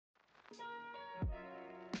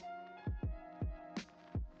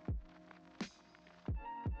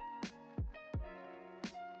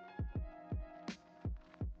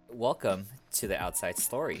Welcome to the Outside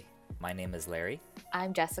Story. My name is Larry.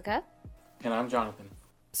 I'm Jessica. And I'm Jonathan.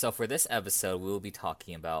 So, for this episode, we will be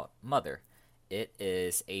talking about Mother. It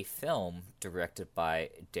is a film directed by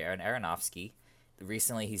Darren Aronofsky.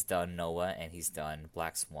 Recently, he's done Noah and he's done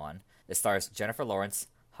Black Swan. It stars Jennifer Lawrence,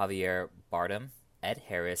 Javier Bardem, Ed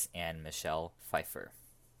Harris, and Michelle Pfeiffer.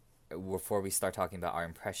 Before we start talking about our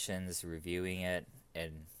impressions, reviewing it,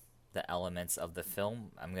 and the elements of the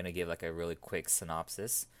film, I'm going to give like a really quick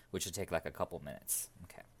synopsis, which will take like a couple minutes.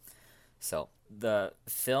 Okay. So, the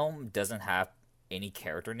film doesn't have any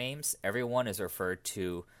character names. Everyone is referred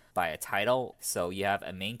to by a title. So, you have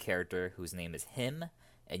a main character whose name is him,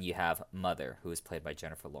 and you have Mother, who is played by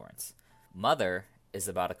Jennifer Lawrence. Mother is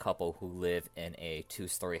about a couple who live in a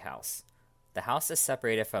 2-story house. The house is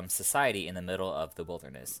separated from society in the middle of the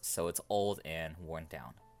wilderness, so it's old and worn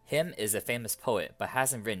down. Him is a famous poet, but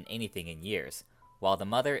hasn't written anything in years, while the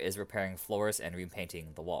mother is repairing floors and repainting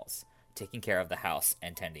the walls, taking care of the house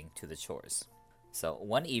and tending to the chores. So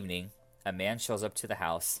one evening, a man shows up to the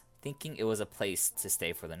house, thinking it was a place to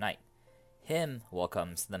stay for the night. Him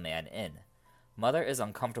welcomes the man in. Mother is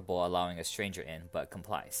uncomfortable allowing a stranger in, but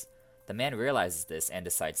complies. The man realizes this and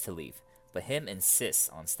decides to leave, but him insists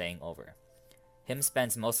on staying over. Him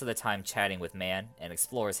spends most of the time chatting with Man and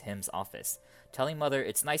explores Him's office, telling Mother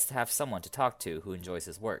it's nice to have someone to talk to who enjoys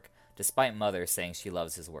his work, despite Mother saying she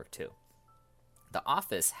loves his work too. The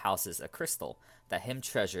office houses a crystal that Him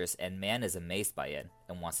treasures, and Man is amazed by it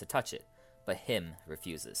and wants to touch it, but Him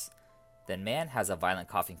refuses. Then Man has a violent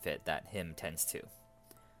coughing fit that Him tends to.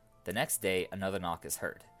 The next day, another knock is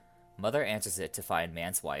heard. Mother answers it to find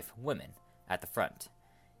Man's wife, Women, at the front.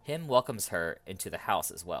 Him welcomes her into the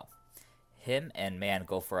house as well. Him and Man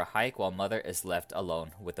go for a hike while Mother is left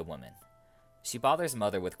alone with the woman. She bothers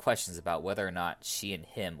Mother with questions about whether or not she and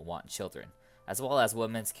Him want children, as well as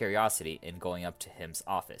Woman's curiosity in going up to Him's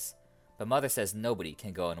office, but Mother says nobody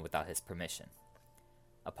can go in without his permission.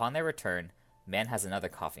 Upon their return, Man has another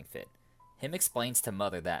coughing fit. Him explains to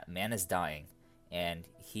Mother that Man is dying, and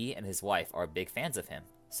he and his wife are big fans of him,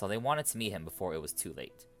 so they wanted to meet him before it was too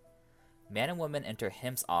late. Man and Woman enter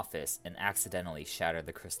Him's office and accidentally shatter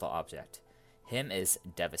the crystal object. Him is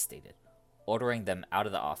devastated, ordering them out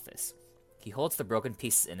of the office. He holds the broken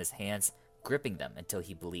pieces in his hands, gripping them until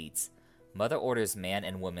he bleeds. Mother orders Man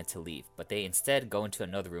and Woman to leave, but they instead go into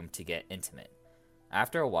another room to get intimate.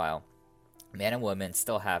 After a while, Man and Woman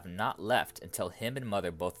still have not left until Him and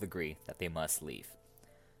Mother both agree that they must leave.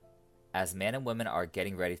 As Man and Woman are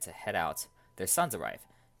getting ready to head out, their sons arrive,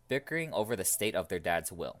 bickering over the state of their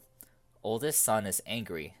dad's will. Oldest son is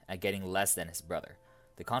angry at getting less than his brother.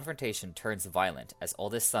 The confrontation turns violent as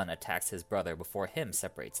oldest son attacks his brother before Him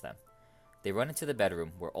separates them. They run into the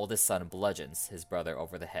bedroom where oldest son bludgeons his brother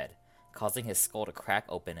over the head, causing his skull to crack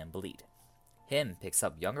open and bleed. Him picks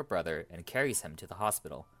up younger brother and carries him to the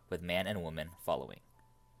hospital, with Man and Woman following.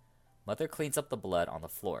 Mother cleans up the blood on the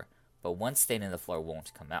floor, but one stain in the floor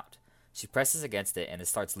won't come out. She presses against it and it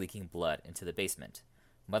starts leaking blood into the basement.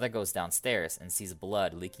 Mother goes downstairs and sees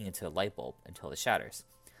blood leaking into a light bulb until it shatters.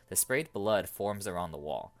 The sprayed blood forms around the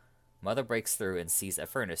wall. Mother breaks through and sees a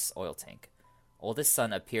furnace oil tank. Oldest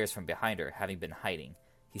son appears from behind her, having been hiding.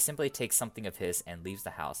 He simply takes something of his and leaves the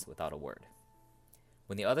house without a word.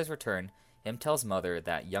 When the others return, Him tells Mother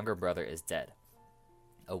that younger brother is dead.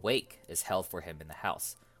 A wake is held for him in the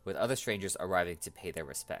house, with other strangers arriving to pay their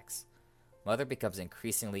respects. Mother becomes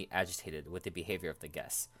increasingly agitated with the behavior of the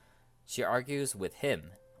guests. She argues with Him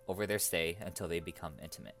over their stay until they become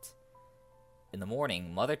intimate. In the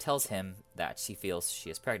morning, Mother tells Him that she feels she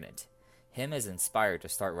is pregnant. Him is inspired to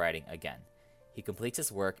start writing again. He completes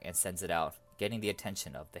his work and sends it out, getting the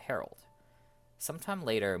attention of the Herald. Sometime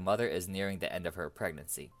later, Mother is nearing the end of her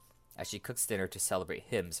pregnancy, as she cooks dinner to celebrate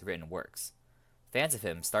Him's written works. Fans of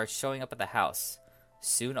Him start showing up at the house.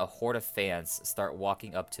 Soon a horde of fans start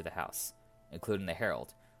walking up to the house, including the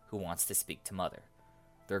Herald, who wants to speak to Mother.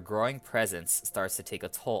 Their growing presence starts to take a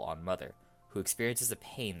toll on Mother, who experiences a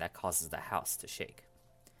pain that causes the house to shake.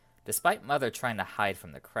 Despite Mother trying to hide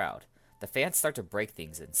from the crowd, the fans start to break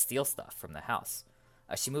things and steal stuff from the house.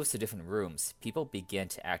 As she moves to different rooms, people begin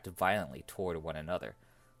to act violently toward one another.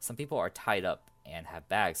 Some people are tied up and have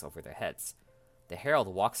bags over their heads. The Herald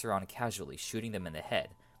walks around casually, shooting them in the head,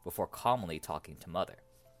 before calmly talking to Mother.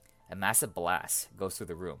 A massive blast goes through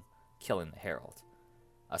the room, killing the Herald.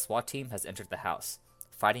 A SWAT team has entered the house,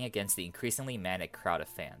 fighting against the increasingly manic crowd of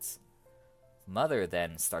fans. Mother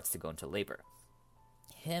then starts to go into labor.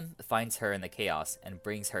 Him finds her in the chaos and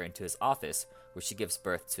brings her into his office, where she gives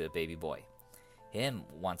birth to a baby boy. Him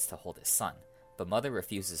wants to hold his son, but Mother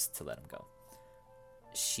refuses to let him go.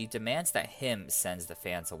 She demands that Him sends the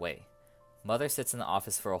fans away. Mother sits in the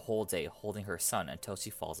office for a whole day holding her son until she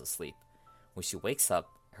falls asleep. When she wakes up,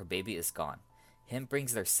 her baby is gone. Him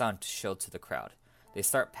brings their son to show to the crowd. They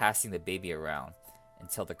start passing the baby around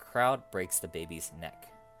until the crowd breaks the baby's neck.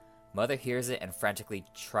 Mother hears it and frantically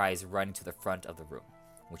tries running to the front of the room.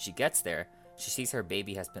 When she gets there, she sees her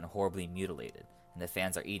baby has been horribly mutilated, and the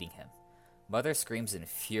fans are eating him. Mother screams in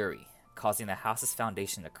fury, causing the house's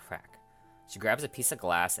foundation to crack. She grabs a piece of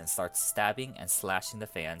glass and starts stabbing and slashing the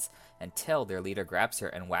fans until their leader grabs her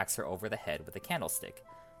and whacks her over the head with a candlestick.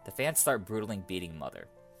 The fans start brutally beating Mother.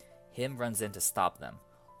 Him runs in to stop them,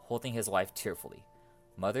 holding his wife tearfully.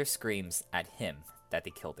 Mother screams at him that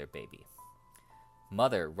they killed their baby.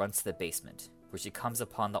 Mother runs to the basement, where she comes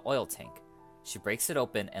upon the oil tank. She breaks it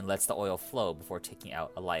open and lets the oil flow before taking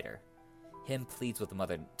out a lighter. Him pleads with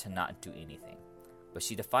Mother to not do anything, but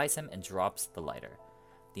she defies him and drops the lighter.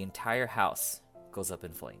 The entire house goes up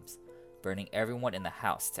in flames, burning everyone in the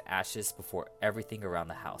house to ashes before everything around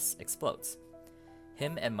the house explodes.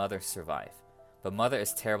 Him and Mother survive, but Mother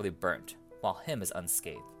is terribly burnt, while Him is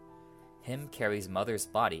unscathed. Him carries Mother's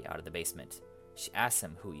body out of the basement. She asks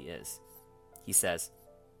him who he is. He says,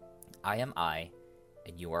 "I am I,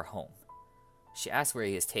 and you are home." She asks where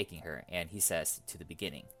he is taking her, and he says, "To the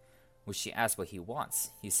beginning." When she asks what he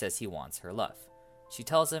wants, he says he wants her love. She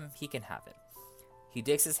tells him he can have it. He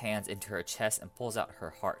digs his hands into her chest and pulls out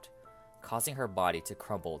her heart, causing her body to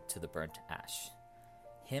crumble to the burnt ash.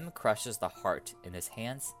 Him crushes the heart in his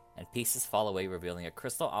hands, and pieces fall away, revealing a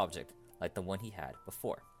crystal object like the one he had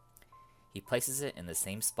before. He places it in the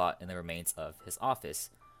same spot in the remains of his office,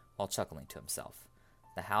 while chuckling to himself.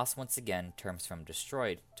 The house once again turns from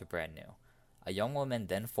destroyed to brand new. A young woman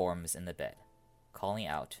then forms in the bed, calling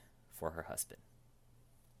out for her husband.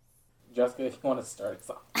 Jessica, if you want to start us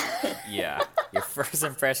off. Yeah. Your first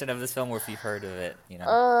impression of this film, or if you've heard of it, beforehand.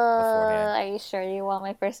 Are you sure you want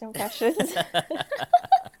my first impressions?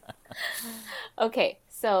 Okay,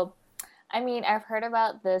 so, I've heard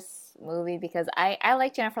about this movie because I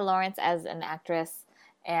like Jennifer Lawrence as an actress,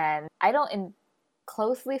 and I don't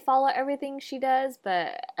closely follow everything she does,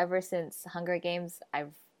 but ever since Hunger Games,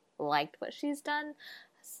 I've liked what she's done.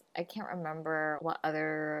 I can't remember what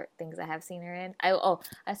other things I have seen her in.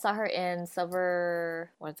 I saw her in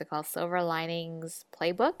Silver Linings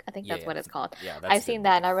Playbook. I think that's what it's called. Yeah, I've seen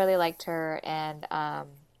that, and I really liked her. And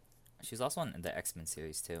she's also in the X-Men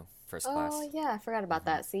series too, First Class. Oh yeah, I forgot about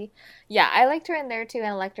that. See, yeah, I liked her in there too, and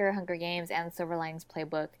I liked her in Hunger Games and Silver Linings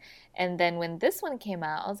Playbook. And then when this one came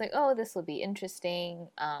out, I was like, oh, this will be interesting.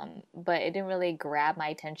 But it didn't really grab my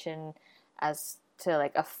attention as to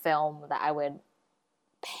like a film that I would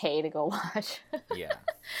pay to go watch. Yeah.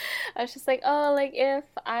 I was just like, oh, like if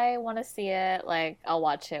I want to see it, like I'll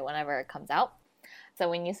watch it whenever it comes out. So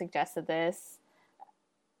when you suggested this,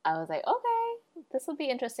 I was like, okay, this will be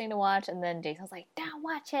interesting to watch. And then Jason was like, don't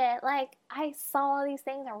watch it. Like I saw all these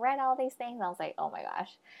things and read all these things. I was like, oh my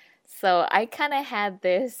gosh. So I kind of had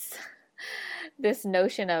this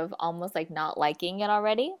notion of almost like not liking it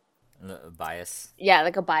already. Bias. Yeah,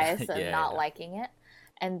 like a bias of Yeah, not liking it.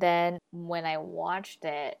 And then when I watched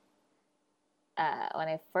it, when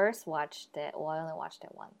I first watched it, well, I only watched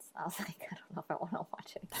it once. I was like, I don't know if I want to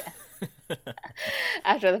watch it again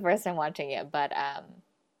after the first time watching it. But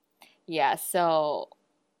yeah, so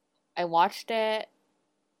I watched it,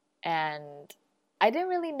 and I didn't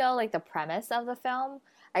really know like the premise of the film.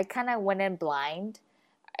 I kind of went in blind.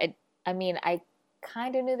 I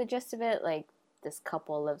kind of knew the gist of it, like this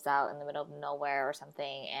couple lives out in the middle of nowhere or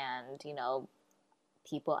something, and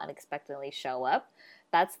people unexpectedly show up.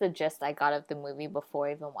 That's the gist I got of the movie before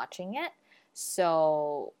even watching it.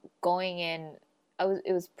 So going in, I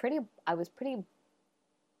was pretty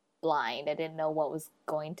blind. I didn't know what was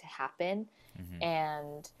going to happen. Mm-hmm.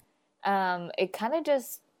 And it kind of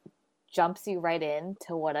just jumps you right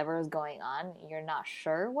into whatever is going on. You're not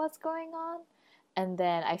sure what's going on. And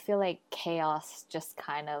then I feel like chaos just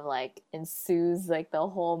kind of like ensues like the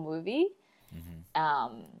whole movie.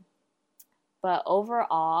 Mm-hmm. But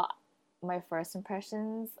overall, my first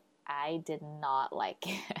impressions, I did not like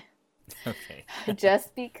it. Okay.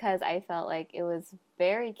 Just because I felt like it was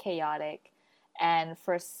very chaotic. And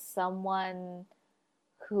for someone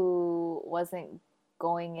who wasn't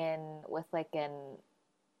going in with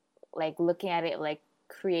looking at it like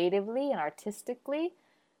creatively and artistically,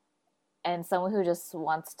 and someone who just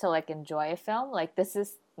wants to like enjoy a film, like this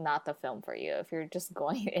is not the film for you. If you're just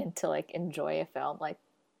going in to like enjoy a film, like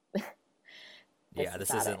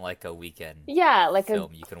this isn't like a weekend. Yeah, like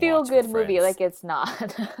film a you can feel good watch with movie. friends. Like it's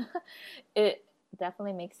not. It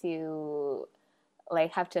definitely makes you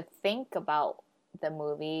like have to think about the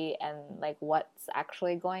movie and like what's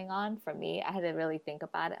actually going on. For me, I had to really think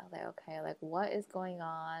about it. I was like, okay, like what is going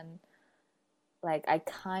on? Like I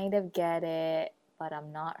kind of get it, but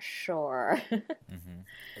I'm not sure.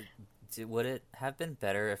 Would it have been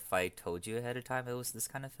better if I told you ahead of time it was this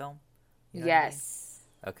kind of film? You know what I mean? Yes,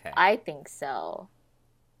 Okay. I think so.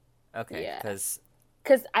 Okay, Yeah. because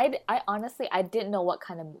Because I honestly, I didn't know what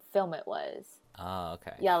kind of film it was. oh,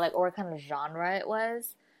 okay. Yeah, like, or what kind of genre it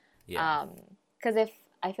was. Yeah. Um, because if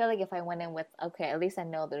I feel like if I went in with, okay, at least I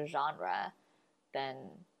know the genre, then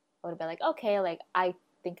I would have been like, okay, like, I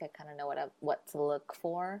think I kind of know what to look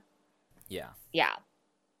for. Yeah. Yeah,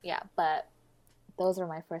 yeah, but those were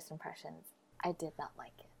my first impressions. I did not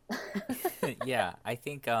like it. Yeah, I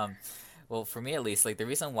think well, for me at least, like the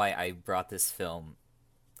reason why I brought this film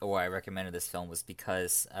or why I recommended this film was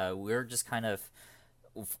because we're just kind of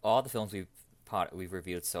all the films we've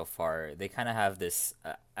reviewed so far, they kind of have this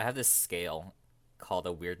I have this scale called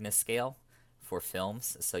a weirdness scale for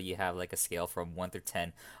films. So you have like a scale from 1 through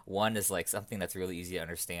 10. 1 is like something that's really easy to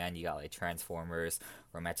understand. You got like Transformers,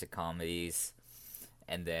 romantic comedies,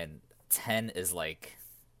 and then 10 is like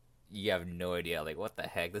you have no idea like what the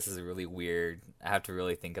heck, this is really weird, I have to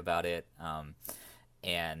really think about it.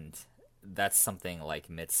 And that's something like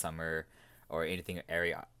Midsummer or anything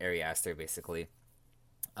Ari Aster basically.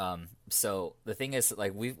 So the thing is,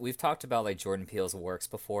 like we've talked about like Jordan Peele's works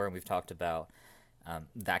before, and we've talked about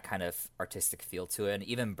that kind of artistic feel to it, and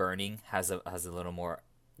even Burning has a little more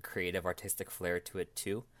creative artistic flair to it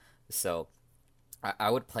too. So I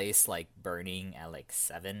would place like Burning at like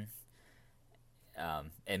 7,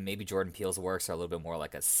 and maybe Jordan Peele's works are a little bit more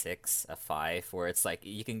like a 6, a 5, where it's like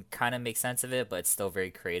you can kind of make sense of it, but it's still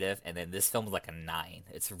very creative. And then this film is like a 9.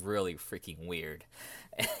 It's really freaking weird.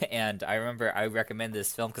 And I remember I recommend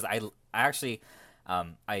this film because I actually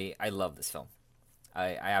I love this film.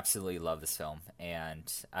 I absolutely love this film, and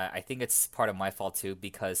I think it's part of my fault too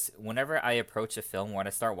because whenever I approach a film, when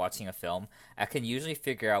I start watching a film, I can usually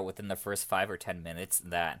figure out within the first 5 or 10 minutes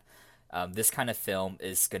that this kind of film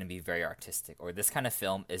is going to be very artistic, or this kind of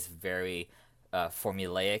film is very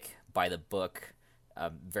formulaic by the book,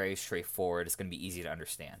 very straightforward. It's going to be easy to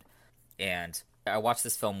understand. And I watched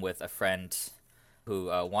this film with a friend who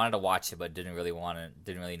wanted to watch it but didn't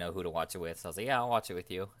really know who to watch it with. So I was like, yeah, I'll watch it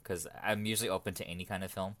with you because I'm usually open to any kind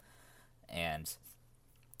of film. And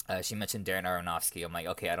she mentioned Darren Aronofsky. I'm like,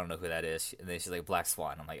 okay, I don't know who that is. And then she's like, Black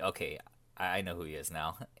Swan. I'm like, okay, I know who he is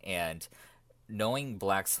now. And knowing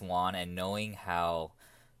Black Swan and knowing how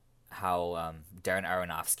Darren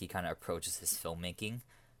Aronofsky kind of approaches his filmmaking,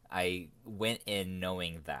 I went in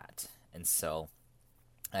knowing that, and so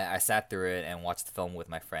I sat through it and watched the film with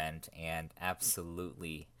my friend and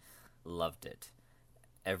absolutely loved it.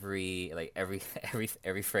 Every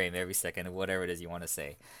frame, every second, whatever it is you want to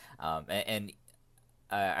say, and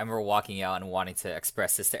I remember walking out and wanting to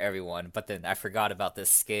express this to everyone, but then I forgot about this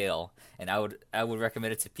scale, and I would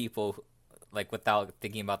recommend it to people like without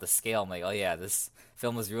thinking about the scale. I'm like, oh yeah, this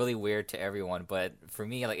film is really weird to everyone, but for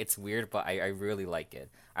me, like it's weird, but I really like it.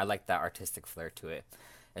 I like that artistic flair to it,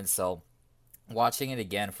 and so watching it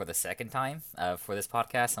again for the second time for this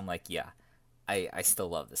podcast, I'm like, yeah, I still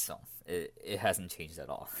love this film. It hasn't changed at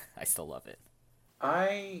all. I still love it.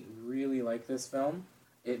 I really like this film.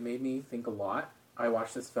 It made me think a lot. I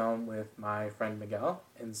watched this film with my friend Miguel,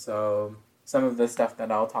 and so some of the stuff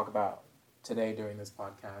that I'll talk about today during this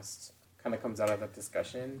podcast kind of comes out of that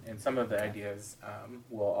discussion, and some of the ideas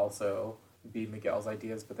will also be Miguel's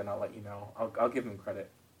ideas, but then I'll let you know. I'll give him credit.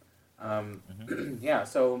 Yeah,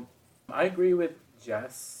 so I agree with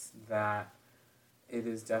Jess that it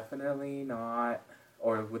is definitely not,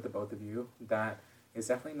 or with the both of you, that it's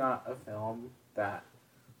definitely not a film that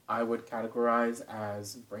I would categorize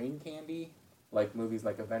as brain candy, like movies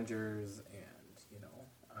like Avengers and,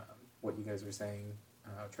 what you guys were saying,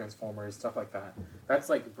 Transformers, stuff like that. That's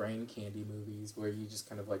like brain candy movies where you just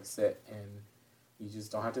kind of like sit and you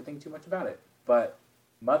just don't have to think too much about it. But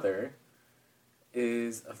Mother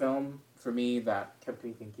is a film for me that kept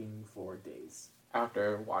me thinking for days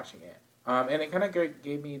after watching it. And it kind of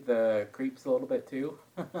gave me the creeps a little bit too.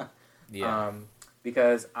 Yeah.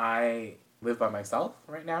 Because I live by myself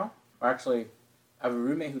right now. Or actually, I have a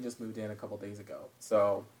roommate who just moved in a couple days ago.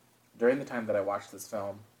 So during the time that I watched this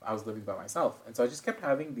film, I was living by myself. And so I just kept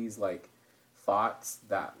having these like thoughts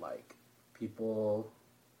that like people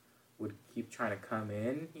would keep trying to come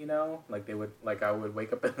in, like they would, like I would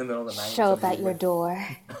wake up in the middle of the night. Show up at your door.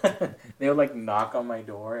 They would like knock on my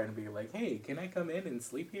door and be like, "Hey, can I come in and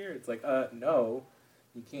sleep here?" It's like, no,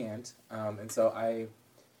 you can't. And so I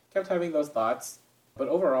kept having those thoughts. But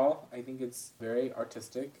overall, I think it's very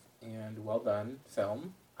artistic and well done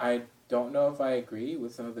film. I don't know if I agree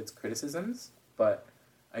with some of its criticisms, but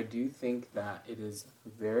I do think that it is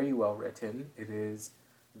very well written. It is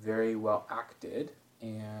very well acted,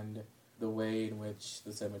 and the way in which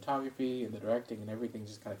the cinematography and the directing and everything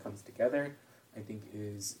just kind of comes together, I think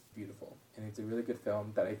is beautiful. And it's a really good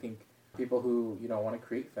film that I think people who, want to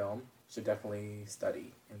create film should definitely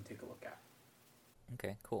study and take a look at.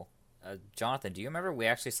 Okay, cool. Jonathan, do you remember we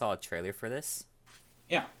actually saw a trailer for this?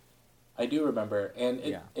 Yeah, I do remember. And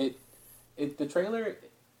the trailer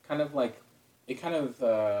kind of like, it kind of,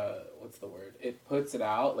 what's the word? It puts it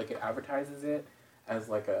out, like it advertises it as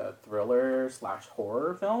like a thriller /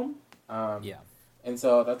 horror film. Yeah. And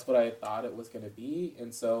so that's what I thought it was going to be.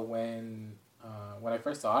 And so when I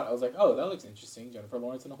first saw it, I was like, oh, that looks interesting. Jennifer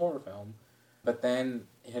Lawrence in a horror film. But then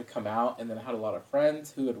it had come out, and then I had a lot of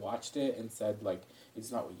friends who had watched it and said, like,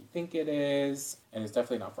 it's not what you think it is, and it's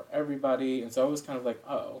definitely not for everybody. And so I was kind of like,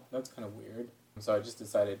 oh, that's kind of weird. So I just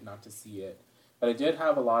decided not to see it. But I did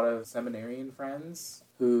have a lot of seminarian friends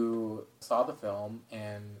who saw the film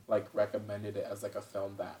and, like, recommended it as, like, a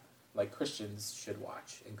film that, like, Christians should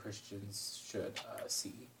watch and Christians should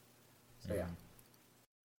see. So, yeah.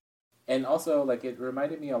 And also, like, it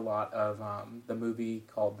reminded me a lot of the movie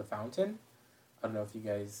called The Fountain. I don't know if you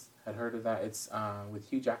guys had heard of that. It's with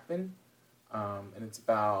Hugh Jackman, and it's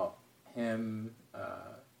about him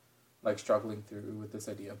like struggling through with this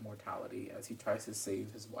idea of mortality as he tries to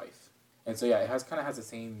save his wife. And so yeah, it kind of has the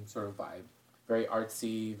same sort of vibe, very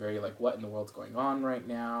artsy, very like what in the world's going on right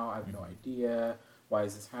now? I have no idea. Why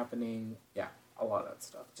is this happening? Yeah, a lot of that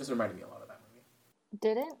stuff. Just reminded me a lot of that movie.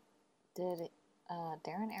 Did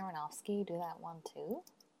Darren Aronofsky do that one too?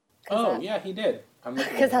 Oh, yeah, he did.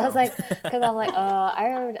 Because I was like,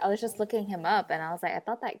 I was just looking him up, and I was like, I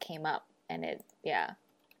thought that came up, and yeah.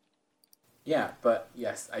 Yeah, but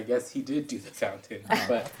yes, I guess he did do The Fountain.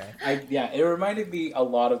 But it reminded me a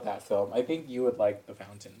lot of that film. I think you would like The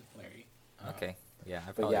Fountain, Larry. Okay, yeah,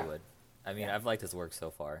 I probably would. I mean, I've liked his work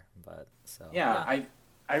so far, but so. Yeah,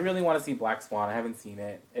 I really want to see Black Swan. I haven't seen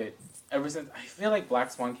it. Ever since I feel like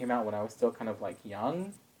Black Swan came out when I was still kind of like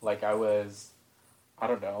young, like I was. I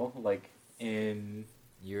don't know, like in...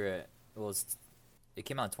 It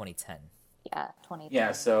came out in 2010. Yeah, 2010.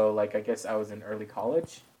 Yeah, so like I guess I was in early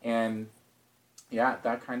college, and yeah,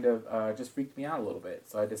 that kind of just freaked me out a little bit.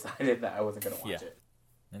 So I decided that I wasn't going to watch it.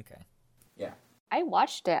 Okay. Yeah. I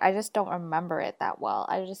watched it. I just don't remember it that well.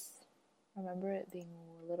 I just remember it being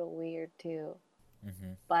a little weird too.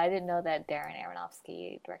 Mm-hmm. But I didn't know that Darren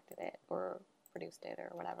Aronofsky directed it or produced it or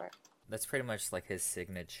whatever. That's pretty much like his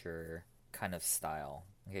signature kind of style.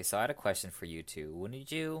 Okay, so I had a question for you two. When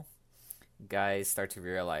did you guys start to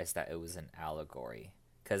realize that it was an allegory?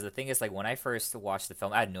 Because the thing is, like, when I first watched the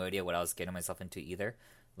film, I had no idea what I was getting myself into either.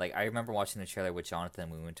 Like, I remember watching the trailer with Jonathan.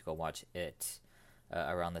 We went to go watch it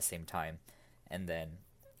around the same time, and then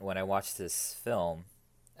when I watched this film,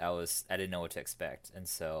 I didn't know what to expect, and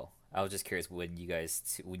so I was just curious when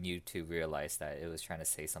you two realized that it was trying to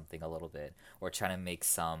say something a little bit, or trying to make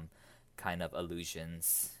some kind of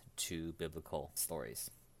allusions to biblical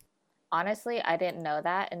stories. Honestly, I didn't know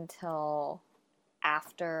that until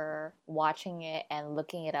after watching it and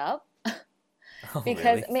looking it up.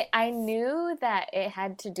 Because really? I mean, I knew that it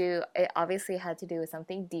obviously had to do with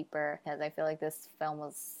something deeper, because I feel like this film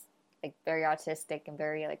was like very artistic and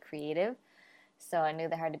very like creative. So I knew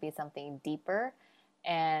there had to be something deeper.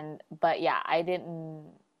 But yeah, I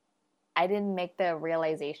didn't make the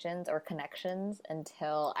realizations or connections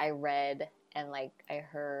until I read and like I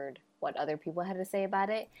heard what other people had to say about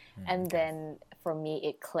it. And then for me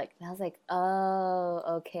it clicked. And I was like, oh,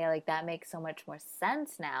 okay, like that makes so much more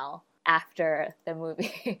sense now after the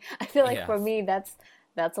movie. I feel like for me that's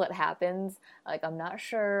what happens. Like I'm not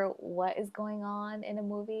sure what is going on in a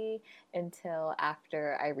movie until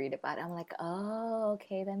after I read about it. I'm like, oh,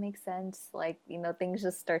 okay, that makes sense. Like, things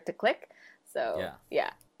just start to click. So yeah.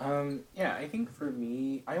 I think for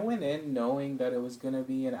me, I went in knowing that it was going to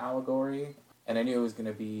be an allegory, and I knew it was going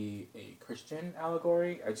to be a Christian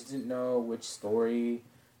allegory. I just didn't know which story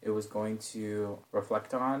it was going to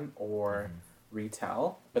reflect on or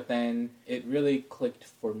retell. But then it really clicked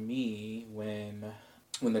for me when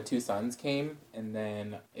the two sons came, and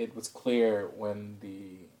then it was clear when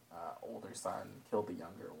the older son killed the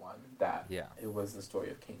younger one that it was the story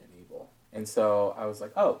of Cain and Abel. And so I was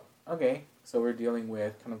like, oh, okay, so we're dealing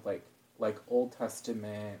with kind of like Old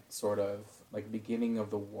Testament sort of like beginning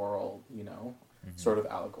of the world, sort of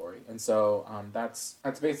allegory. And so that's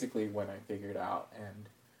basically when I figured out,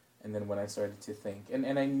 and then when I started to think,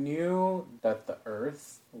 and I knew that the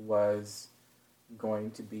earth was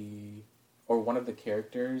going to be, or one of the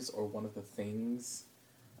characters or one of the things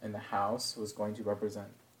in the house was going to represent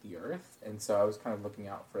the earth, and so I was kind of looking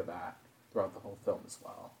out for that throughout the whole film as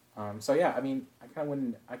well. So yeah, I mean, I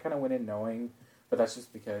kind of went in knowing, but that's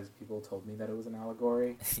just because people told me that it was an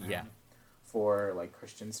allegory. Yeah. For like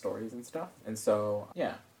Christian stories and stuff, and so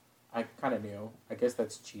yeah, I kind of knew. I guess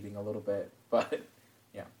that's cheating a little bit, but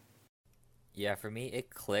yeah. Yeah, for me,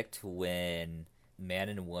 it clicked when man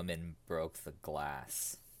and woman broke the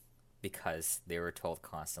glass because they were told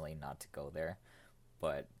constantly not to go there,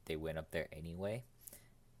 but they went up there anyway,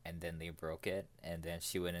 and then they broke it, and then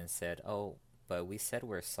she went and said, "Oh, but we said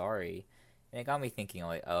we're sorry," and it got me thinking,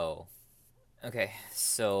 like, oh, okay,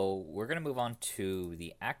 so we're gonna move on to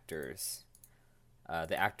the actors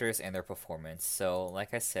and their performance. So,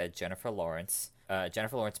 like I said, Jennifer Lawrence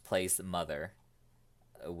plays the mother,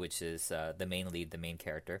 which is the main lead, the main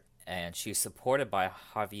character, and she's supported by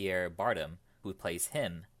Javier Bardem, who plays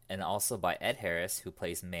him, and also by Ed Harris, who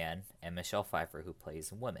plays man, and Michelle Pfeiffer, who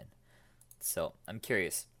plays woman. So I'm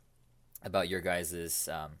curious about your guys'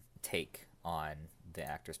 take on the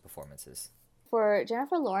actors' performances. For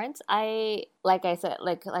Jennifer Lawrence, like I said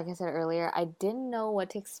earlier, I didn't know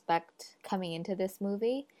what to expect coming into this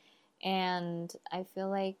movie, and I feel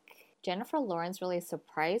like Jennifer Lawrence really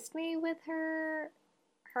surprised me with her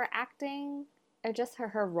acting, or just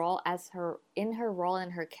her role as her role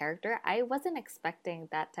in her character. I wasn't expecting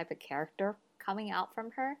that type of character coming out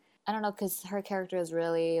from her. I don't know, because her character is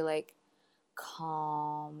really like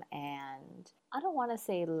calm, and I don't want to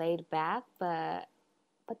say laid back, but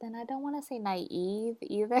then I don't want to say naive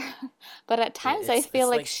either. But at times I feel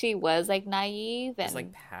like she was like naive and it's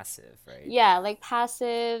like passive, right? Yeah, like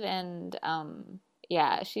passive, and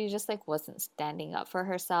yeah, she just like wasn't standing up for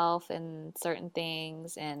herself in certain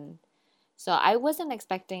things, and so I wasn't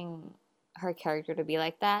expecting her character to be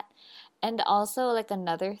like that. And also, like,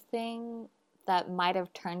 another thing that might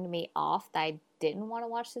have turned me off that I didn't want to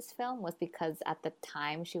watch this film was because at the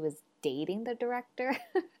time she was dating the director.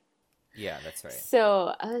 Yeah, that's right.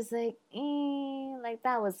 So I was like, like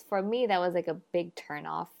that was, for me, that was like a big turn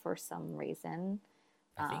off for some reason.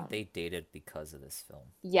 I think they dated because of this film.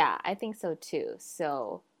 Yeah, I think so too.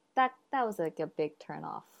 So that was like a big turn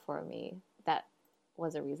off for me. That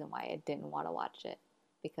was a reason why I didn't want to watch it,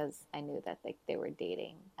 because I knew that like they were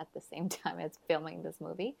dating at the same time as filming this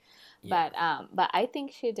movie. Yeah. But I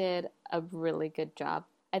think she did a really good job.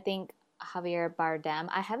 I think Javier Bardem,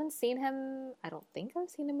 I haven't seen him. I don't think I've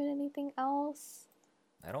seen him in anything else.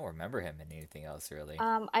 I don't remember him in anything else, really.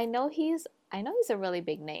 I know he's a really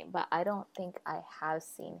big name, but I don't think I have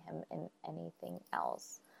seen him in anything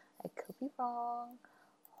else. I could be wrong.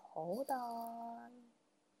 Hold on.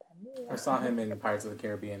 I saw him in Pirates of the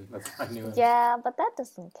Caribbean. That's how I knew him. Yeah, but that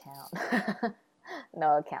doesn't count.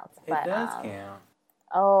 No, it counts. It does count.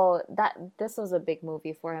 Oh, this was a big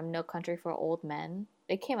movie for him. No Country for Old Men.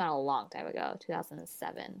 It came out a long time ago,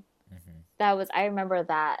 2007. Mm-hmm. I remember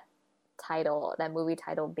that movie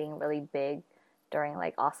title being really big during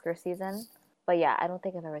like Oscar season. But yeah, I don't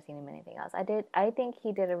think I've ever seen him in anything else. I think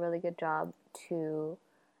he did a really good job too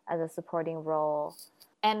as a supporting role.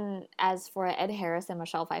 And as for Ed Harris and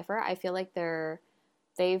Michelle Pfeiffer, I feel like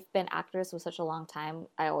they've been actors for such a long time.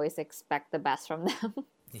 I always expect the best from them.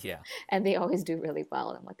 Yeah. And they always do really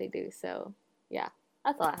well in what they do. So yeah,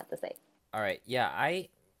 that's all I have to say. All right. Yeah, I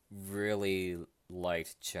really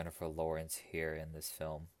liked Jennifer Lawrence here in this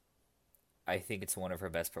film. I think it's one of her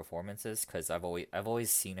best performances because I've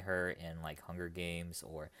always seen her in like Hunger Games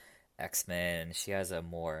or X-Men. She has a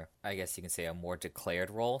more, I guess you can say, a more declared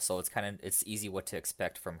role, so it's easy what to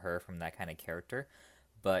expect from her, from that kind of character.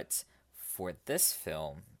 But for this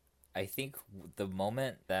film, I think the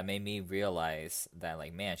moment that made me realize that,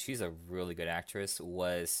 like, man, she's a really good actress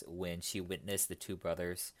was when she witnessed the two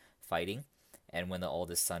brothers fighting, and when the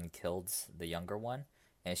oldest son killed the younger one,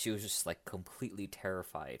 and she was just like completely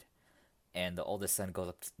terrified. And the oldest son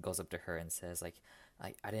goes up to her and says,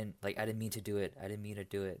 I didn't mean to do it. I didn't mean to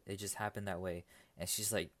do it. It just happened that way. And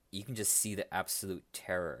she's like, you can just see the absolute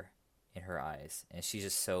terror in her eyes, and she's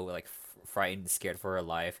just so like frightened, scared for her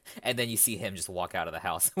life. And then you see him just walk out of the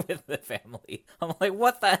house with the family. I'm like,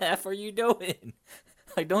 what the F are you doing?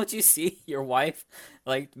 Like, don't you see your wife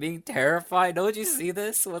like being terrified? Don't you see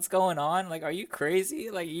this? What's going on? Like, are you crazy?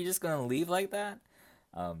 Like, you just gonna leave like that?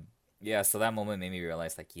 Yeah, so that moment made me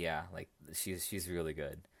realize, like, yeah, like she's really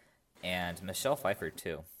good. And Michelle Pfeiffer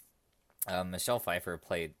too. Michelle Pfeiffer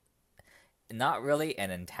played not really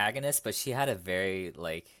an antagonist, but she had a very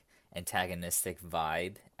like antagonistic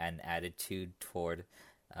vibe and attitude toward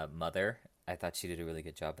Mother. I thought she did a really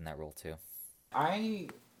good job in that role too. I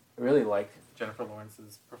really liked Jennifer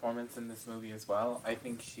Lawrence's performance in this movie as well. I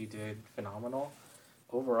think she did phenomenal.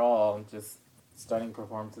 Overall, just stunning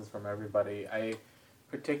performances from everybody. I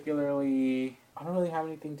particularly, I don't really have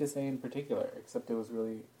anything to say in particular, except it was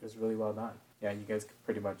really well done. Yeah, you guys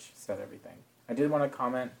pretty much said everything. I did want to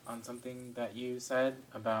comment on something that you said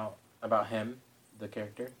about him, the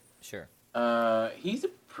character. Sure. He's a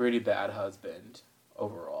pretty bad husband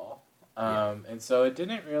overall. Yeah. And so it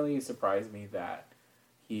didn't really surprise me that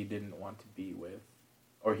he didn't want to be with,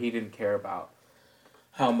 or he didn't care about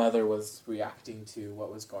how Mother was reacting to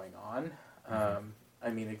what was going on. I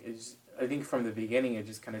mean, I think from the beginning, it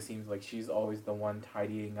just kind of seems like she's always the one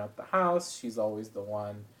tidying up the house. She's always the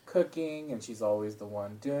one cooking, and she's always the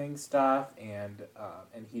one doing stuff. And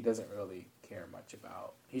he doesn't really care much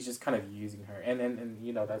about. He's just kind of using her, and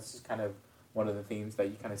you know, that's just kind of one of the themes that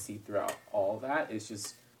you kind of see throughout all that is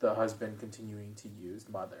just the husband continuing to use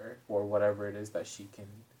Mother for whatever it is that she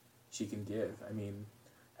can give. I mean,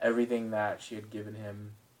 everything that she had given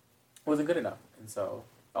him wasn't good enough, and so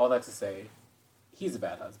all that to say, he's a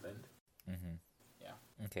bad husband. Mm-hmm.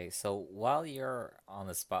 Yeah. Okay, so while you're on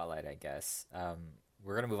the spotlight, I guess,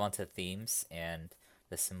 we're gonna move on to themes and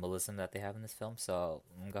the symbolism that they have in this film. So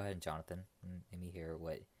go ahead, Jonathan, and let me hear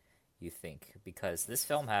what you think, because this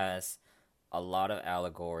film has a lot of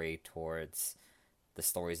allegory towards the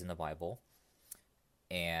stories in the Bible,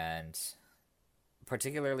 and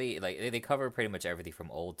particularly like they cover pretty much everything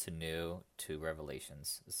from Old to New to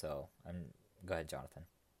Revelations. So go ahead, Jonathan.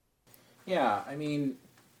 Yeah, I mean,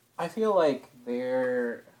 I feel like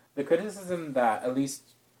the criticism that, at least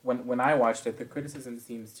when I watched it, the criticism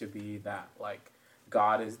seems to be that like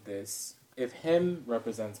God is this, if him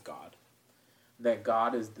represents God, that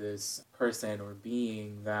God is this person or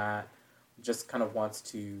being that just kind of wants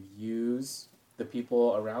to use the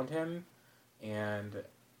people around him and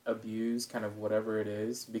abuse kind of whatever it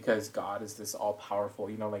is, because God is this all powerful,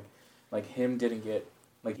 you know, like him didn't get,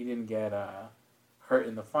 like he didn't get hurt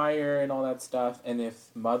in the fire and all that stuff. And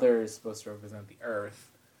if Mother is supposed to represent the earth,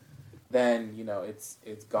 then you know it's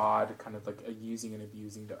God kind of like using and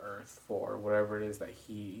abusing the earth for whatever it is that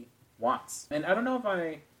he wants. And I don't know if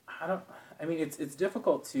I mean it's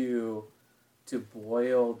difficult to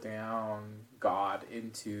boil down God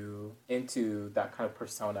into that kind of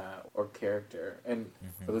persona or character. And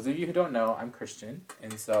for those of you who don't know, I'm Christian,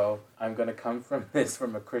 and so I'm going to come from this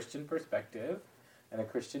from a Christian perspective and a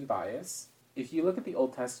Christian bias. If you look at the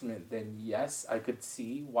Old Testament, then yes, I could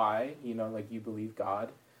see why, you know, like you believe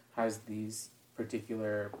God has these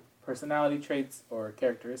particular personality traits or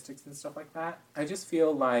characteristics and stuff like that. I just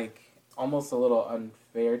feel like almost a little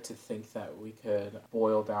unfair to think that we could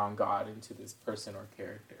boil down God into this person or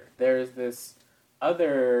character. There's this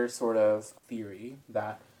other sort of theory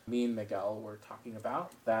that me and Miguel were talking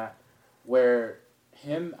about, that where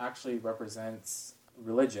him actually represents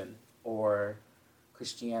religion or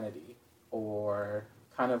Christianity, or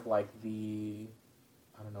kind of like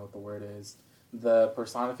I don't know what the word is, the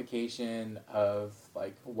personification of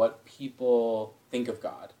like what people think of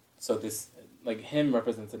God. So this, like him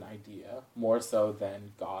represents an idea more so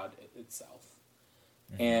than God itself.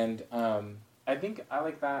 And I think I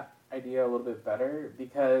like that idea a little bit better,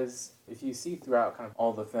 because if you see throughout kind of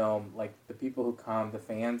all the film, like the people who come, the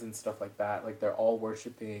fans and stuff like that, like they're all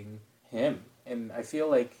worshiping him. And I feel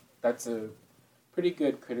like that's a pretty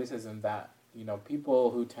good criticism, that, you know,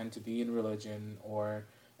 people who tend to be in religion or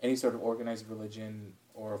any sort of organized religion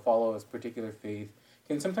or follow a particular faith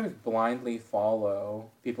can sometimes blindly follow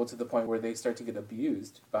people to the point where they start to get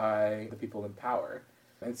abused by the people in power.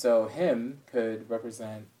 And so him could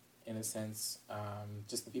represent, in a sense,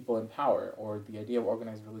 just the people in power, or the idea of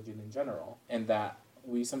organized religion in general. And that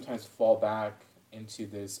we sometimes fall back into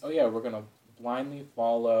this, oh yeah, we're going to blindly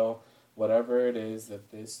follow whatever it is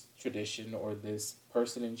that this tradition or this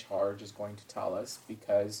person in charge is going to tell us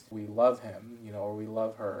because we love him, you know, or we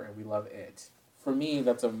love her and we love it. For me,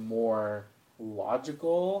 that's a more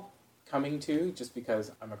logical coming to, just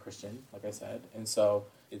because I'm a Christian, like I said, and so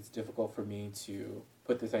it's difficult for me to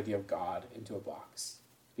put this idea of God into a box,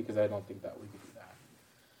 because I don't think that we could do that.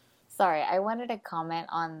 Sorry, I wanted to comment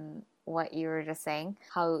on what you were just saying,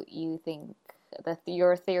 how you think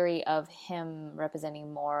your theory of him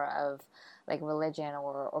representing more of like religion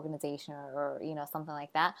or organization or you know, something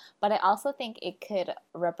like that. But I also think it could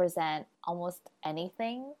represent almost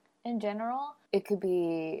anything in general. It could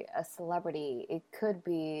be a celebrity. It could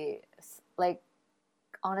be like,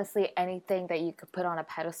 honestly, anything that you could put on a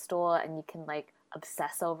pedestal and you can like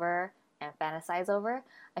obsess over and fantasize over.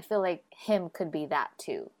 I feel like him could be that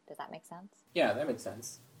too. Does that make sense? Yeah, that makes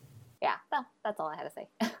sense. Yeah, no, that's all I had to say.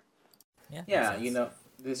 Yeah, you know,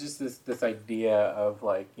 there's just this idea of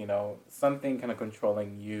like, you know, something kind of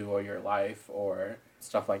controlling you or your life or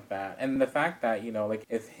stuff like that. And the fact that, you know, like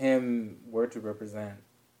if him were to represent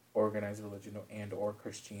organized religion and or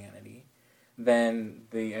Christianity, then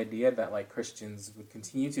the idea that like Christians would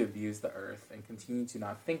continue to abuse the earth and continue to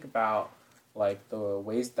not think about like the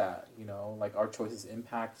ways that, you know, like our choices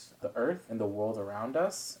impact the earth and the world around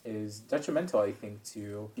us is detrimental, I think,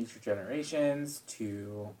 to future generations,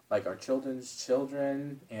 to like our children's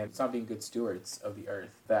children, and it's not being good stewards of the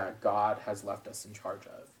earth that God has left us in charge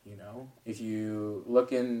of, you know. If you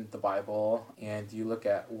look in the Bible and you look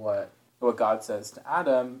at what God says to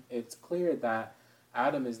Adam, it's clear that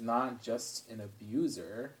Adam is not just an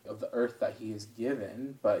abuser of the earth that he is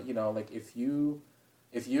given, but, you know, like if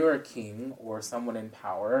you're a king or someone in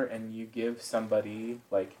power and you give somebody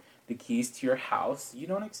like the keys to your house, you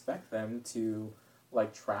don't expect them to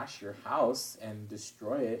like trash your house and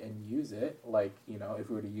destroy it and use it. Like, you know, if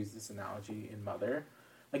we were to use this analogy in Mother,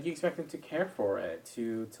 like you expect them to care for it,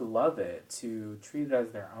 to love it, to treat it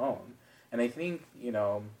as their own. And I think, you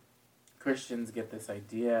know, Christians get this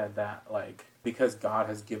idea that like because God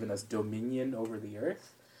has given us dominion over the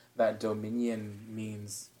earth, that dominion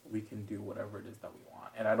means we can do whatever it is that we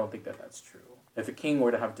want. And I don't think that that's true. If a king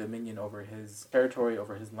were to have dominion over his territory,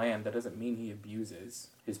 over his land, that doesn't mean he abuses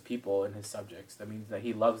his people and his subjects. That means that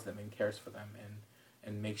he loves them and cares for them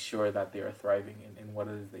and makes sure that they are thriving in what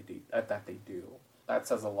it is they do, that they do. That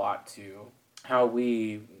says a lot to how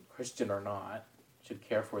we, Christian or not, should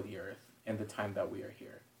care for the earth and the time that we are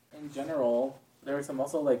here. In general, there are some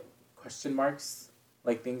also like question marks,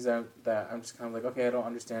 like things that I'm just kind of like, okay, I don't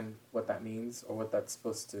understand what that means or what that's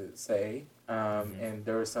supposed to say. And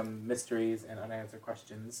there are some mysteries and unanswered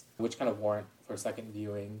questions, which kind of warrant for a second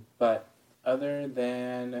viewing. But other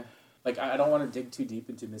than, like, I don't want to dig too deep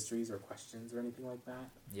into mysteries or questions or anything like that.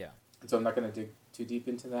 Yeah. And so I'm not going to dig too deep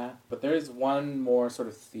into that. But there is one more sort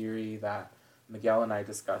of theory that Miguel and I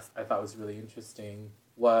discussed I thought was really interesting,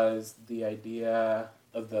 was the idea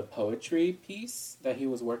of the poetry piece that he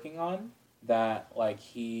was working on, that like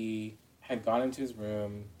he had gone into his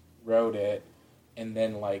room, wrote it, and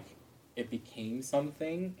then like it became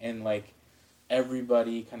something, and like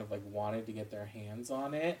everybody kind of like wanted to get their hands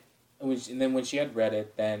on it, and then when she had read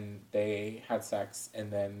it, then they had sex,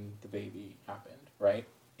 and then the baby happened, right?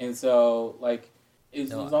 And so like it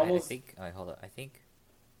was almost hold on.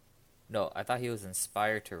 No, I thought he was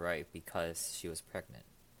inspired to write because she was pregnant.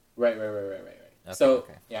 Right. Okay, So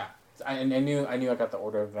okay. yeah, I knew I got the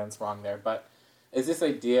order of events wrong there, but it's this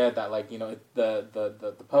idea that like, you know,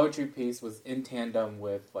 the poetry piece was in tandem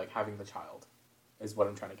with like having the child, is what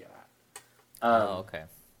I'm trying to get at. Okay.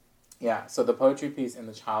 Yeah, so the poetry piece and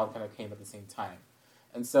the child kind of came at the same time,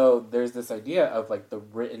 and so there's this idea of like the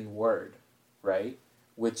written word, right,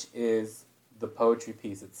 which is the poetry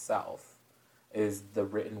piece itself, is the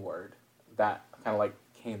written word that kind of like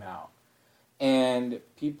came out. And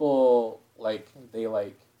people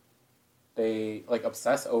they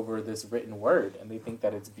obsess over this written word, and they think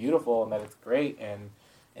that it's beautiful and that it's great, and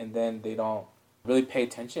then they don't really pay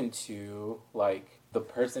attention to like the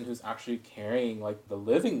person who's actually carrying like the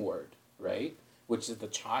living word, right? Which is the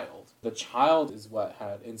child. The child is what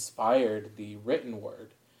had inspired the written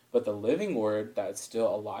word, but the living word that's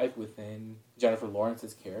still alive within Jennifer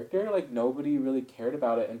Lawrence's character, like nobody really cared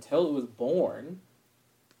about it until it was born,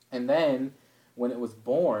 and then when it was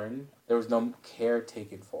born, there was no care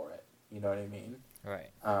taken for it. You know what I mean? Right.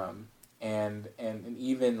 And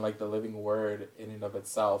even like the living word in and of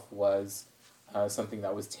itself was something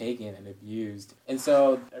that was taken and abused. And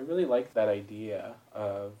so I really like that idea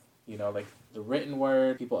of, you know, like the written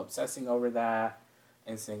word, people obsessing over that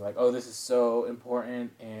and saying like, oh, this is so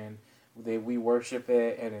important, and we worship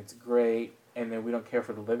it and it's great, and then we don't care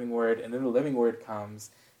for the living word, and then the living word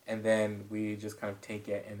comes, and then we just kind of take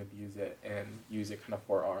it and abuse it and use it kind of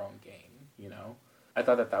for our own gain, you know? I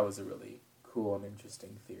thought that was a really cool and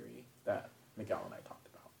interesting theory that Miguel and I talked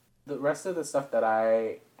about. The rest of the stuff that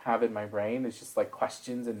I have in my brain is just like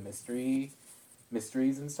questions and mysteries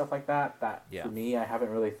and stuff like that Yeah. For me, I haven't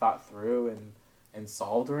really thought through and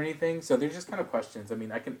solved or anything. So they're just kind of questions. I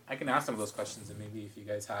mean, I can ask some of those questions, and maybe if you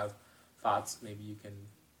guys have thoughts, maybe you can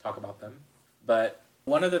talk about them. But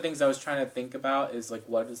one of the things I was trying to think about is like,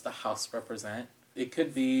 what does the house represent? It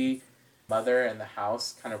could be mother and the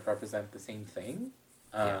house kind of represent the same thing.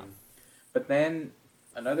 But then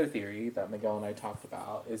another theory that Miguel and I talked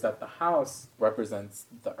about is that the house represents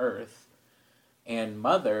the earth, and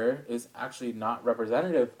mother is actually not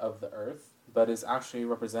representative of the earth, but is actually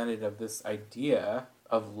representative of this idea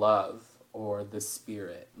of love or the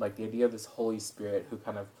spirit, like the idea of this Holy Spirit who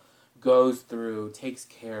kind of goes through, takes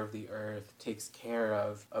care of the earth, takes care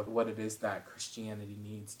of what it is that Christianity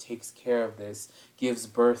needs, takes care of this, gives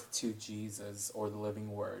birth to Jesus or the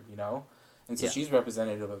living word, you know? And so Yeah. she's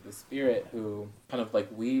representative of the spirit who kind of like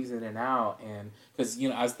weaves in and out, and because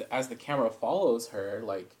as the camera follows her,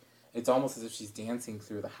 like it's almost as if she's dancing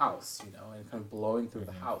through the house, and kind of blowing through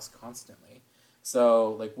the house constantly.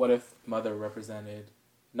 So like, what if Mother represented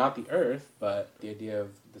not the earth, but the idea of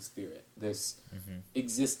the spirit, this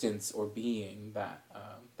existence or being that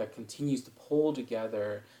continues to pull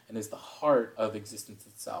together and is the heart of existence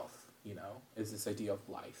itself. Is this idea of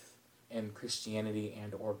life and Christianity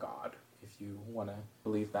and or God, if you want to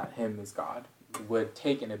believe that him is God, would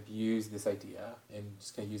take and abuse this idea and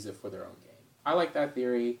just kind of use it for their own gain. I like that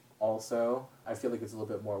theory also. I feel like it's a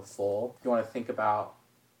little bit more full. If you want to think about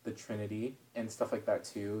the Trinity and stuff like that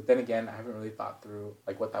too, then again, I haven't really thought through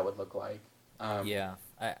like what that would look like. Yeah,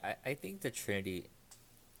 I think the Trinity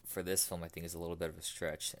for this film, I think, is a little bit of a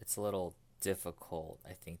stretch. It's a little difficult,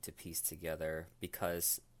 I think, to piece together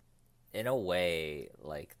because, in a way,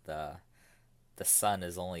 like the Son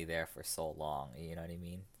is only there for so long. You know what I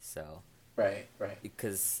mean? So Right.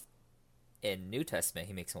 because in New Testament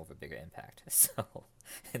he makes more of a bigger impact. So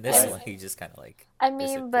in this Right. one he just kind of like I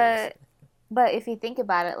mean, disappears. but if you think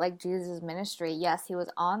about it, like Jesus' ministry, yes, he was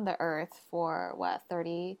on the earth for what,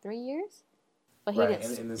 33 years? But he Right. didn't.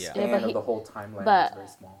 And in the Yeah. span of the whole timeline, but it's very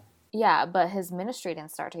small. yeah, but his ministry didn't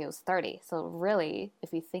start till he was 30. So really,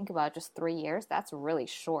 if you think about just 3 years, that's really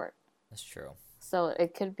short. That's true. So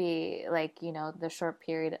it could be like, the short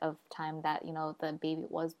period of time that, the baby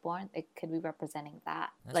was born, it could be representing that,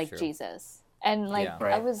 That's like true. Jesus. And like Yeah.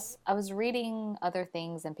 Right. I was reading other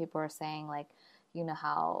things and people were saying like,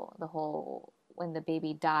 how the whole when the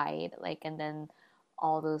baby died, like, and then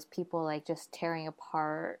all those people like just tearing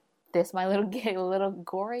apart this might little get a little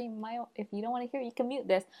gory. If you don't want to hear it, you can mute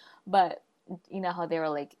this. But how they were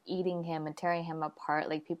like eating him and tearing him apart,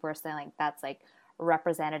 like people are saying like that's like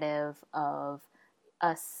representative of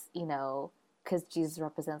us, because Jesus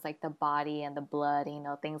represents like the body and the blood,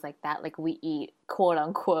 things like that. Like we eat, quote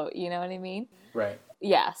unquote, you know what I mean? Right.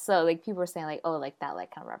 Yeah. So like people are saying like, oh, like that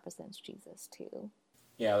like kind of represents Jesus too.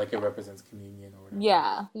 Yeah, like it represents communion or whatever.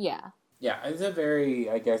 Yeah. Yeah. Yeah, it's a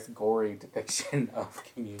very, I guess, gory depiction of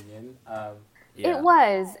communion. Yeah. It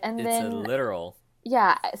was, and It's then a literal.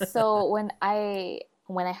 yeah. So when I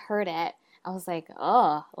heard it, I was like,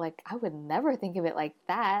 oh, like I would never think of it like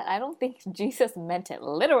that. I don't think Jesus meant it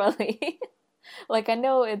literally. Like I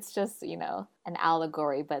know it's just, an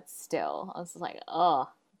allegory, but still. I was like, oh,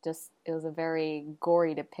 just it was a very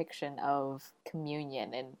gory depiction of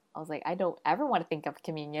communion, and I was like, I don't ever want to think of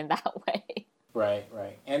communion that way. Right.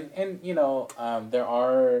 And there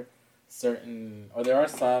are there are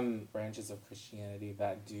some branches of Christianity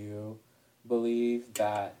that do believe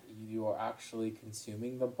that you are actually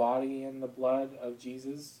consuming the body and the blood of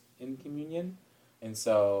Jesus in communion. And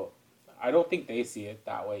so I don't think they see it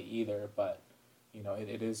that way either, but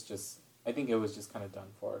it is just, I think it was just kind of done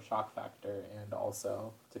for a shock factor and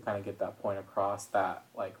also to kind of get that point across that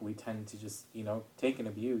like we tend to just, take and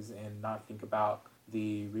abuse and not think about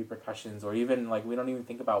the repercussions, or even like we don't even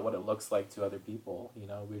think about what it looks like to other people.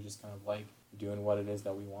 We're just kind of like doing what it is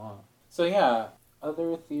that we want. So yeah,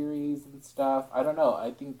 other theories and stuff, I don't know.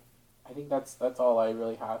 I think that's all I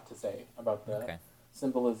really have to say about the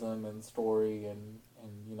symbolism and story, and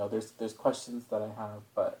there's questions that I have,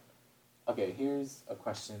 but okay, here's a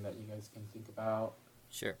question that you guys can think about.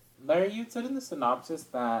 Sure. Larry, you said in the synopsis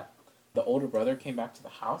that the older brother came back to the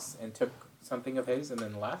house and took something of his and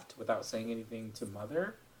then left without saying anything to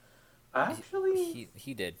Mother. Actually,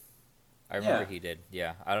 he did. I remember Yeah. he did.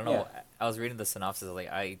 Yeah. I don't know. I was reading the synopsis. I was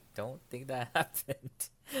like, I don't think that happened.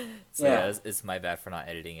 So Yeah. it's my bad for not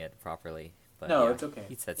editing it properly. But No, yeah, it's okay.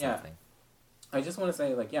 he said Yeah. something. I just want to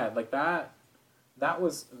say, like, that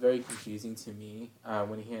was very confusing to me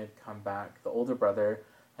when he had come back. The older brother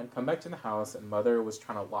had come back to the house, and Mother was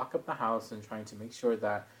trying to lock up the house and trying to make sure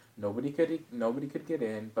that nobody could get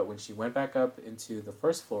in. But when she went back up into the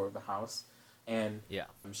first floor of the house, and Yeah.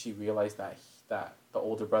 she realized that the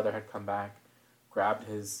older brother had come back, grabbed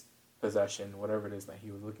his possession, whatever it is that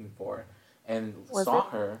he was looking for, and saw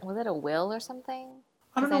her. Was it a will or something?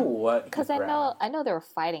 I don't know what. Because I know they were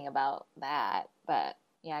fighting about that, but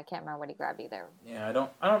yeah, I can't remember what he grabbed either. Yeah, I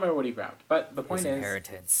don't remember what he grabbed. But the point His is,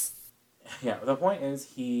 inheritance. yeah, the point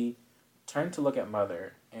is he turned to look at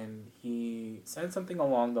Mother, and he said something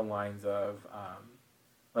along the lines of,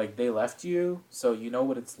 like, they left you, so you know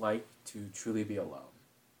what it's like to truly be alone,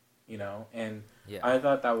 And Yeah. I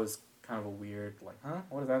thought that was kind of a weird, like, huh?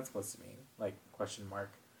 What is that supposed to mean? Like, question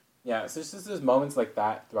mark. Yeah, so it's just there's moments like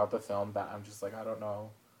that throughout the film that I'm just like, I don't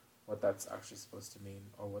know what that's actually supposed to mean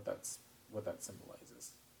or what that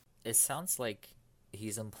symbolizes. It sounds like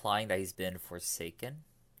he's implying that he's been forsaken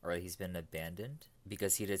or he's been abandoned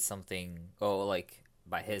because he did something. Oh, like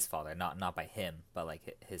by his father, not by him, but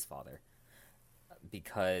like his father.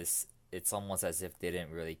 Because it's almost as if they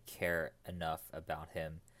didn't really care enough about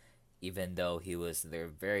him, even though he was their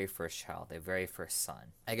very first child, their very first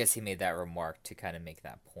son. I guess he made that remark to kind of make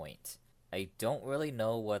that point. I don't really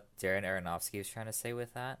know what Darren Aronofsky is trying to say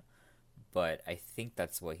with that, but I think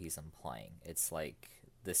that's what he's implying. It's like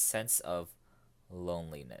the sense of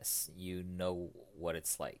loneliness. You know what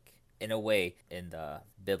it's like. In a way, in the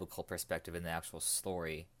biblical perspective, in the actual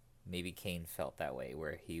story, maybe Cain felt that way,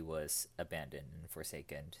 where he was abandoned and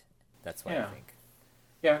forsaken. That's what I think.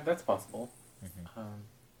 Yeah, that's possible.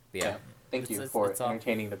 Yeah. Thank you for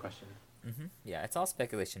entertaining the question. Yeah, it's all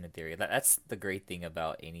speculation and theory. That's the great thing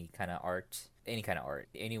about any kind of art. Any kind of art.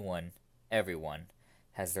 Anyone, everyone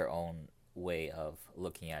has their own way of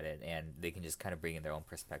looking at it, and they can just kind of bring in their own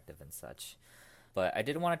perspective and such. But I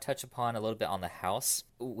did want to touch upon a little bit on the house.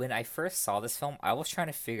 When I first saw this film, I was trying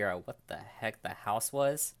to figure out what the heck the house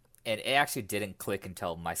was, and it actually didn't click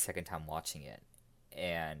until my second time watching it.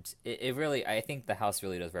 And it really, I think the house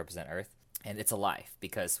really does represent Earth, and it's alive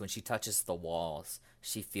because when she touches the walls,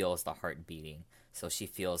 she feels the heart beating. So she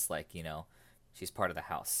feels like, she's part of the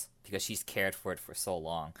house because she's cared for it for so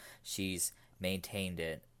long. She's maintained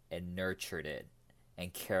it and nurtured it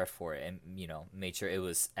and cared for it and, made sure it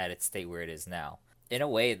was at its state where it is now. In a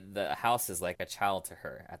way, the house is like a child to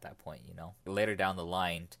her at that point, Later down the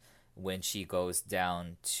line, when she goes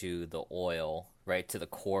down to the oil, right, to the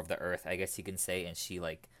core of the earth, I guess you can say, and she,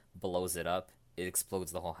 like, blows it up, it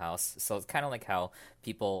explodes the whole house. So it's kind of like how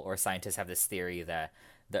people or scientists have this theory that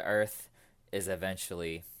the earth is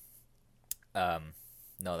eventually...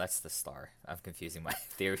 No, that's the star. I'm confusing my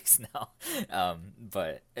theories now.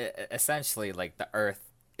 But essentially, like, the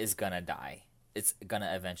Earth is gonna die. It's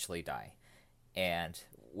gonna eventually die. And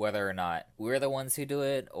whether or not we're the ones who do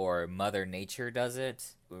it or Mother Nature does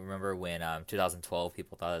it. Remember when 2012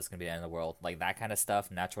 people thought it was gonna be the end of the world, like that kind of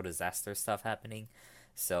stuff, natural disaster stuff happening.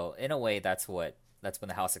 So in a way, that's when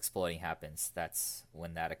the house exploding happens. That's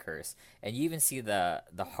when that occurs. And you even see the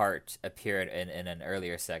heart appear in an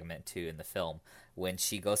earlier segment too in the film when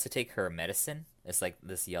she goes to take her medicine. It's like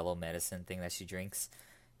this yellow medicine thing that she drinks,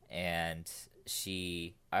 and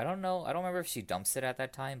I don't remember if she dumps it at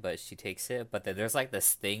that time, but she takes it. But then there's like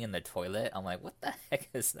this thing in the toilet. I'm like, what the heck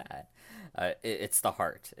is that? It's the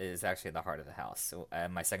heart. It is actually the heart of the house. So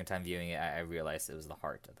my second time viewing it, I realized it was the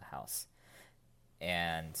heart of the house.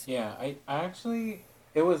 And yeah, I actually,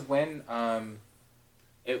 it was when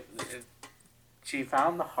she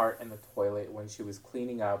found the heart in the toilet when she was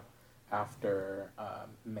cleaning up after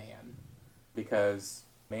man, because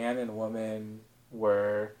man and woman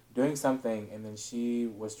were doing something, and then she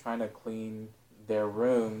was trying to clean their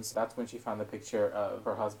rooms. That's when she found the picture of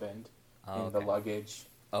her husband in the luggage.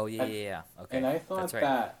 Oh yeah. Okay. And I thought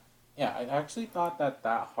I actually thought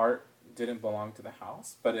that heart didn't belong to the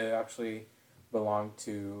house, but it actually belonged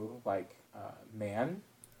to like man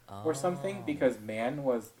or something, because man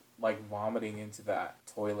was like vomiting into that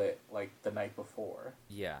toilet like the night before.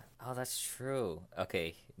 Yeah. Oh, that's true.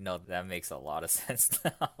 Okay. No, that makes a lot of sense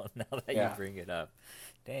now. Now that you bring it up.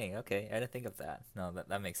 Dang. Okay. I didn't think of that. No,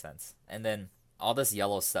 that makes sense. And then all this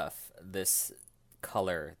yellow stuff, this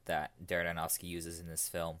color that Darren Aronofsky uses in this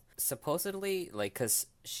film, supposedly, like, because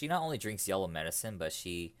she not only drinks yellow medicine, but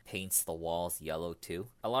she paints the walls yellow too.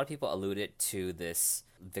 A lot of people alluded to this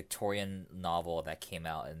Victorian novel that came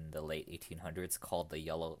out in the late 1800s called The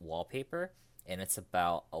Yellow Wallpaper, and it's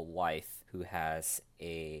about a wife who has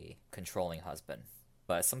a controlling husband.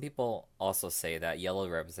 But some people also say that yellow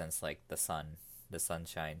represents like the sun, the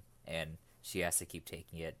sunshine, and she has to keep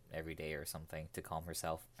taking it every day or something to calm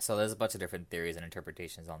herself. So there's a bunch of different theories and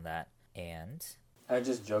interpretations on that. And I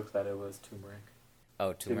just joked that it was turmeric.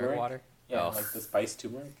 Oh, turmeric water? Yeah, like the spice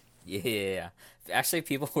turmeric. Yeah. Actually,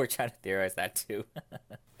 people were trying to theorize that too.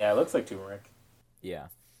 Yeah, it looks like turmeric. Yeah.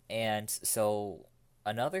 And so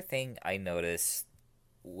another thing I noticed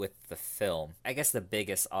with the film, I guess the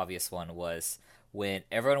biggest obvious one was when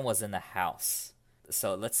everyone was in the house.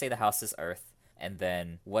 So let's say the house is Earth. And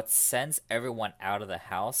then what sends everyone out of the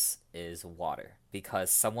house is water, because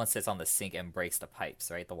someone sits on the sink and breaks the pipes,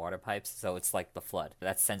 right? The water pipes. So it's like the flood.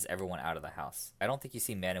 That sends everyone out of the house. I don't think you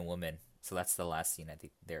see man and woman. So that's the last scene I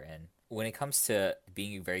think they're in. When it comes to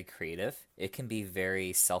being very creative, it can be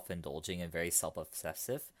very self-indulging and very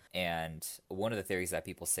self-obsessive. And one of the theories that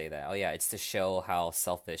people say that, oh yeah, it's to show how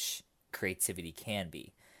selfish creativity can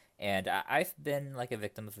be. And I've been like a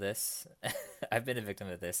victim of this. I've been a victim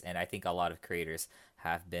of this, and I think a lot of creators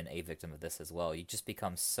have been a victim of this as well. You just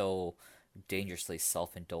become so dangerously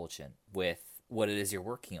self-indulgent with what it is you're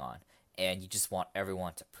working on. and you just want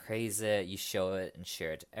everyone to praise it. You show it and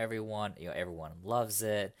share it to everyone. Everyone loves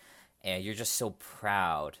it, and you're just so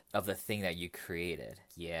proud of the thing that you created.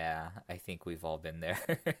 Yeah, I think we've all been there.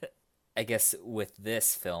 I guess with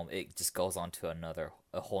this film, it just goes on to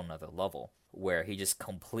a whole nother level where he just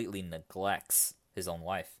completely neglects his own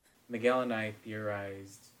wife. Miguel and I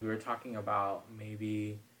theorized, we were talking about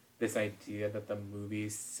maybe this idea that the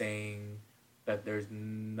movie's saying that there's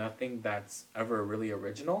nothing that's ever really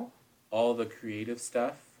original. All the creative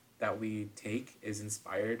stuff that we take is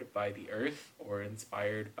inspired by the earth or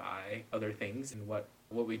inspired by other things. And what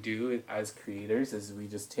we do as creators is we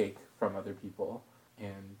just take from other people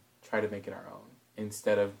and try to make it our own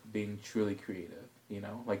instead of being truly creative.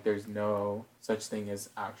 Like there's no such thing as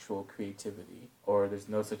actual creativity, or there's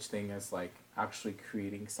no such thing as like actually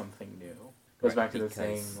creating something new. It goes back to the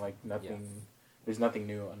saying, like nothing, there's nothing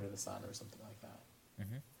new under the sun, or something like that.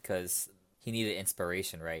 Because he needed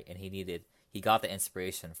inspiration, right? And he got the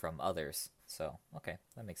inspiration from others. So, okay,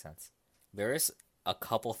 that makes sense. There is a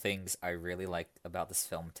couple things I really liked about this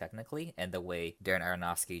film technically, and the way Darren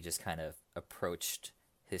Aronofsky just kind of approached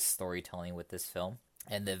his storytelling with this film.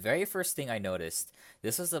 And the very first thing I noticed,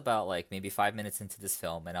 this was about like maybe 5 minutes into this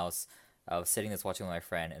film, and I was sitting this watching with my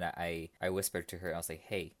friend, and I whispered to her, I was like,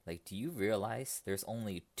 hey, like, do you realize there's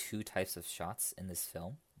only 2 types of shots in this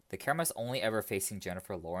film? The camera's only ever facing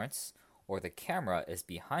Jennifer Lawrence, or the camera is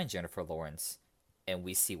behind Jennifer Lawrence, and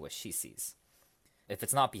we see what she sees. If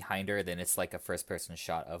it's not behind her, then it's like a first-person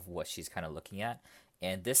shot of what she's kind of looking at.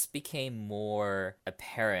 And this became more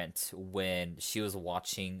apparent when she was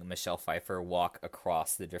watching Michelle Pfeiffer walk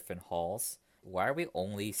across the different halls. Why are we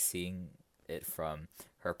only seeing it from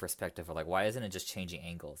her perspective? Or like, why isn't it just changing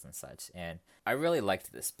angles and such? And I really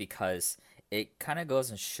liked this because it kind of goes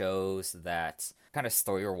and shows that kind of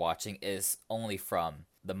story we're watching is only from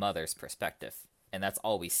the mother's perspective. And that's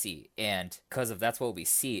all we see. And because of that's what we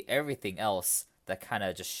see, everything else that kind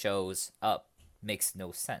of just shows up makes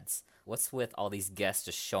no sense. What's with all these guests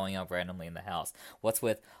just showing up randomly in the house? What's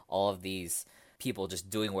with all of these people just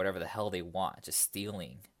doing whatever the hell they want, just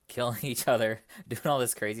stealing, killing each other, doing all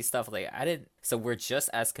this crazy stuff? Like, so we're just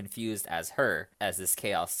as confused as her as this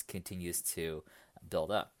chaos continues to build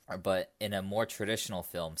up. But in a more traditional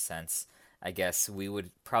film sense, I guess we would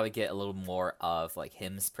probably get a little more of like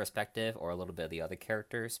him's perspective or a little bit of the other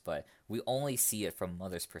characters, but we only see it from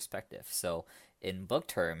mother's perspective. So in book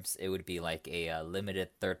terms, it would be like a limited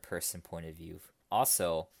third-person point of view.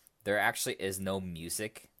 Also, there actually is no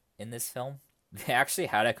music in this film. They actually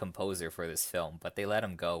had a composer for this film, but they let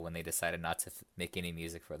him go when they decided not to make any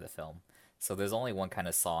music for the film. So there's only one kind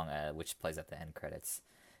of song which plays at the end credits.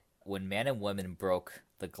 When Man and Woman broke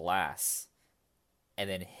the glass, and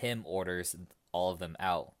then him orders all of them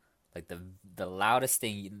out, like the loudest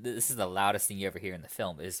thing, this is the loudest thing you ever hear in the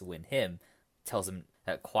film, is when him tells him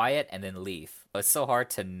quiet and then leave. But it's so hard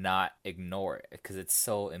to not ignore it because it's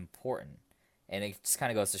so important. And it just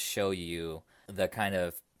kind of goes to show you the kind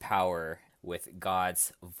of power with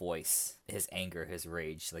God's voice, his anger, his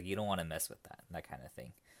rage. Like, you don't want to mess with that kind of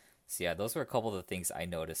thing. So yeah, those were a couple of the things I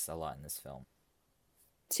noticed a lot in this film.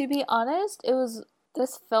 To be honest,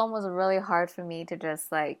 this film was really hard for me to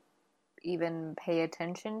just like even pay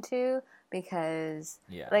attention to, because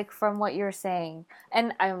like from what you're saying,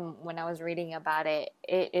 and when I was reading about it,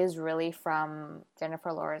 it is really from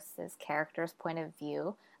Jennifer Lawrence's character's point of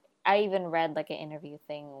view. I even read like an interview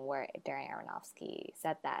thing where Darren Aronofsky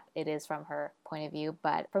said that it is from her point of view.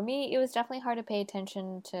 But for me, it was definitely hard to pay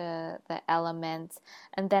attention to the elements.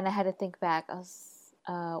 And then I had to think back.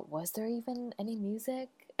 Was there even any music?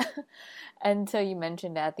 Until you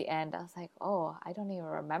mentioned it at the end, I was like, oh, I don't even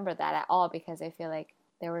remember that at all, because I feel like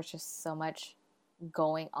there was just so much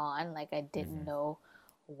going on. Like, I didn't know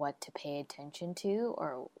what to pay attention to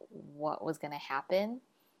or what was going to happen.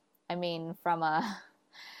 I mean,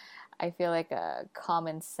 I feel like a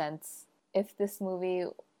common sense, if this movie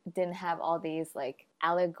didn't have all these like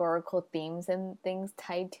allegorical themes and things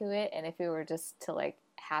tied to it, and if it were just to like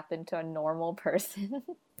happen to a normal person,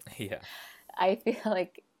 I feel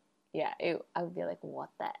like, I would be like, what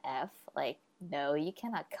the F? Like, no, you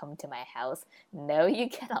cannot come to my house. No, you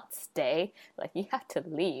cannot stay. Like, you have to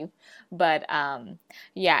leave. But,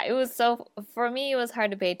 it was for me, it was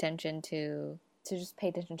hard to pay attention to just pay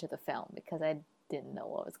attention to the film, because I didn't know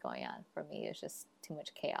what was going on. For me, it was just too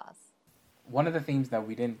much chaos. One of the themes that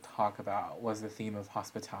we didn't talk about was the theme of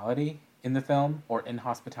hospitality in the film, or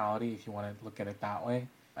inhospitality, if you want to look at it that way.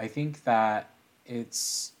 I think that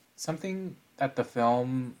it's something that the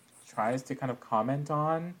film tries to kind of comment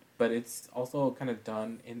on, but it's also kind of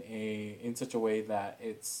done in such a way that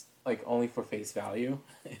it's like only for face value,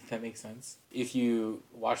 if that makes sense. If you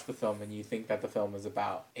watch the film and you think that the film is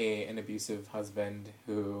about an abusive husband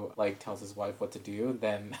who like tells his wife what to do,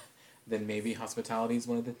 then then maybe hospitality is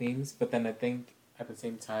one of the themes. But then I think at the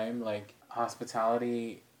same time, like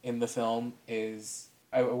hospitality in the film is,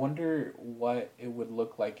 I wonder what it would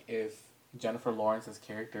look like if Jennifer Lawrence's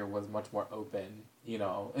character was much more open, you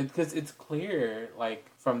know, because it's clear like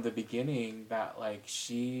from the beginning that like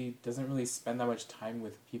she doesn't really spend that much time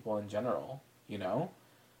with people in general, you know.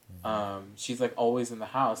 She's like always in the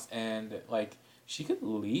house, and like she could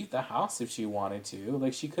leave the house if she wanted to.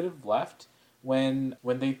 Like she could have left when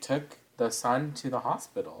they took the son to the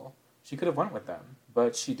hospital. She could have went with them,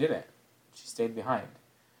 but she didn't. She stayed behind.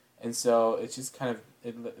 And so it's just kind of,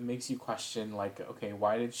 it makes you question, like, okay,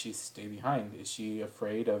 why did she stay behind? Is she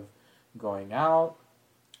afraid of going out?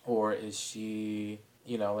 Or is she,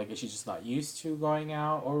 you know, like, is she just not used to going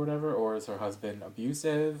out or whatever? Or is her husband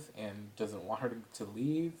abusive and doesn't want her to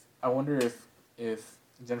leave? I wonder if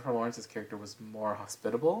Jennifer Lawrence's character was more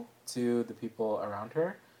hospitable to the people around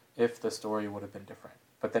her, if the story would have been different.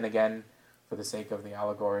 But then again, for the sake of the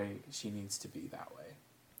allegory, she needs to be that way.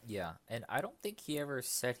 Yeah, and I don't think he ever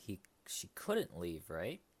said she couldn't leave,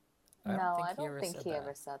 right? No, I don't think he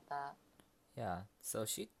ever said that. Yeah, so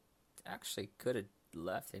she actually could have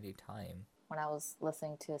left any time. When I was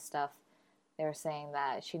listening to his stuff, they were saying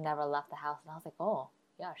that she never left the house, and I was like, oh,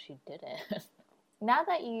 yeah, she didn't. Now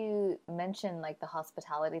that you mentioned like the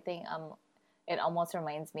hospitality thing, it almost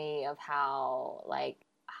reminds me of how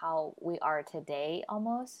we are today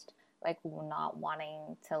almost. Like not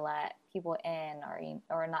wanting to let people in,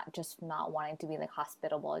 or not wanting to be like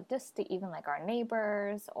hospitable, just to even like our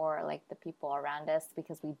neighbors or like the people around us,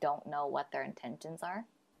 because we don't know what their intentions are.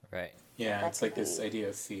 Right. Yeah, it's like this idea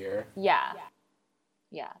of fear. Yeah.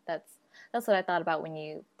 That's what I thought about when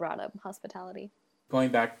you brought up hospitality. Going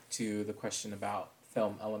back to the question about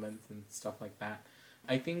film elements and stuff like that,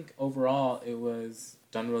 I think overall it was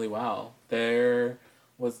done really well. There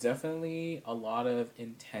was definitely a lot of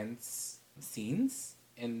intense scenes,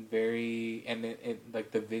 and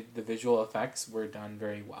like the visual effects were done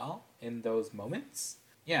very well in those moments.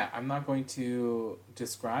 Yeah, I'm not going to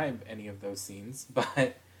describe any of those scenes,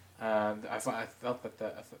 but I felt that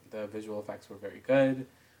the visual effects were very good.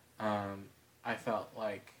 I felt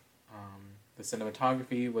like the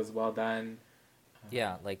cinematography was well done.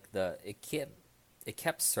 Yeah, like it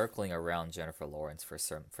kept circling around Jennifer Lawrence for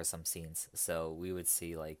some scenes. So we would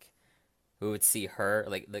see her,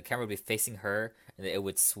 like the camera would be facing her, and it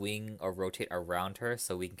would swing or rotate around her,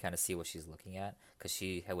 so we can kind of see what she's looking at, because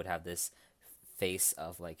she would have this face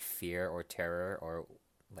of like fear or terror, or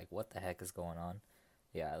like what the heck is going on.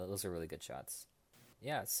 Yeah, those are really good shots.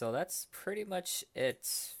 Yeah, so that's pretty much it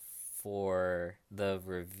for the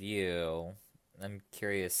review. I'm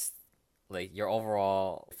curious, like your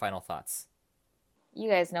overall final thoughts. You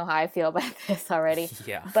guys know how I feel about this already.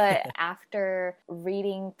 Yeah. But after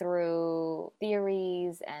reading through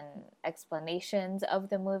theories and explanations of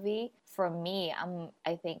the movie, for me,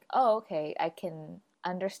 I think, oh, okay, I can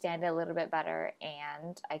understand it a little bit better,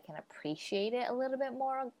 and I can appreciate it a little bit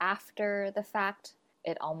more after the fact.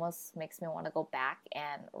 It almost makes me want to go back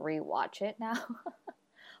and rewatch it now.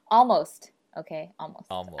 Almost. Okay,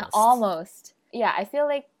 almost. Yeah, I feel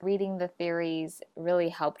like reading the theories really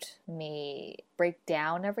helped me break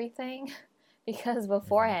down everything, because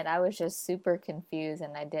beforehand I was just super confused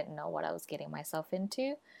and I didn't know what I was getting myself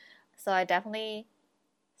into. So I definitely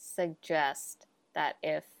suggest that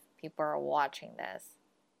if people are watching this,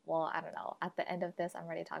 well, I don't know, at the end of this, I'm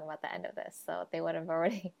already talking about the end of this, so they would have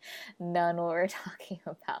already known what we're talking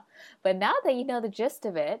about. But now that you know the gist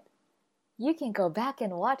of it, you can go back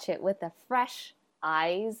and watch it with a fresh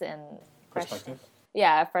eyes and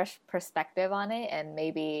a fresh perspective on it, and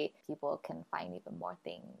maybe people can find even more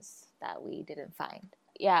things that we didn't find.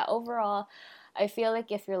 Yeah, overall, I feel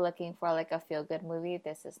like if you're looking for like a feel-good movie,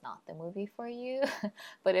 this is not the movie for you.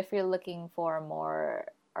 But if you're looking for a more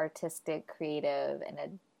artistic, creative, and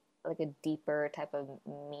a deeper type of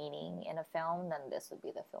meaning in a film, then this would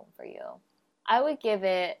be the film for you. I would give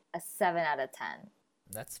it a 7 out of 10.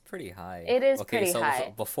 That's pretty high. It is pretty high.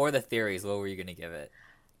 So before the theories, what were you going to give it?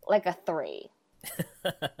 Like a 3.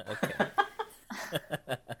 Okay.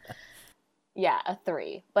 Yeah, a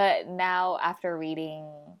 3. But now, after reading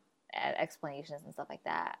explanations and stuff like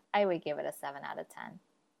that, I would give it a 7 out of 10.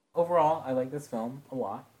 Overall, I like this film a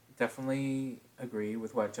lot. Definitely agree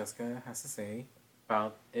with what Jessica has to say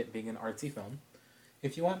about it being an artsy film.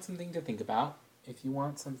 If you want something to think about, if you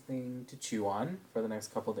want something to chew on for the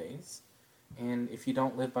next couple days, and if you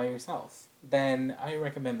don't live by yourself, then I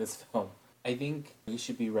recommend this film. I think you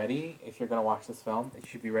should be ready if you're going to watch this film. You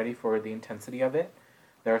should be ready for the intensity of it.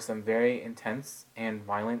 There are some very intense and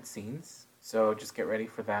violent scenes, so just get ready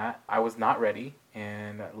for that. I was not ready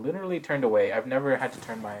and literally turned away. I've never had to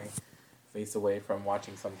turn my face away from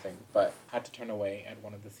watching something, but had to turn away at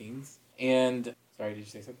one of the scenes. And sorry, did you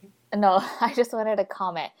say something? No, I just wanted to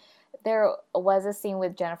comment. There was a scene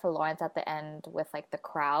with Jennifer Lawrence at the end with like the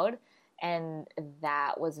crowd, and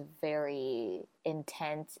that was very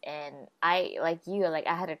intense. And I, like you, like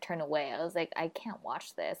I had to turn away. I was like, I can't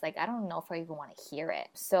watch this. Like, I don't know if I even want to hear it.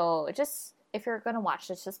 So just, if you're gonna watch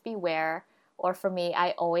this, just beware. Or for me,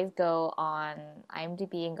 I always go on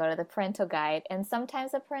IMDb and go to the parental guide. And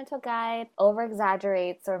sometimes the parental guide over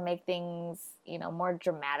exaggerates or make things, more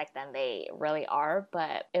dramatic than they really are.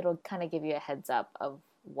 But it'll kind of give you a heads up of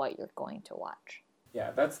what you're going to watch.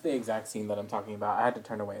 Yeah, that's the exact scene that I'm talking about. I had to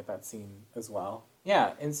turn away at that scene as well.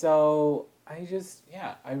 Yeah, and so I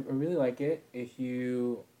really like it. If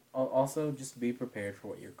you also just be prepared for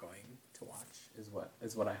what you're going to watch is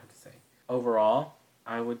what I have to say. Overall,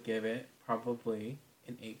 I would give it probably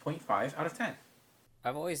an 8.5 out of 10.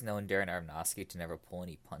 I've always known Darren Aronofsky to never pull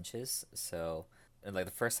any punches, so like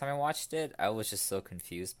the first time I watched it, I was just so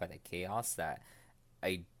confused by the chaos that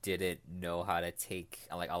I didn't know how to take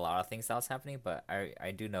like a lot of things that was happening, but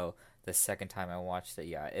I do know the second time I watched it,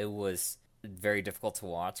 yeah, it was very difficult to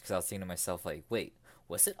watch because I was thinking to myself like, wait,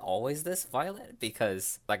 was it always this violent?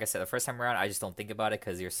 Because like I said, the first time around, I just don't think about it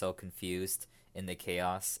because you're so confused in the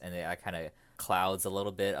chaos, and it kind of clouds a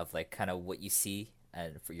little bit of like kind of what you see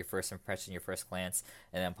and for your first impression, your first glance,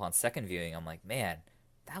 and then upon second viewing, I'm like, man,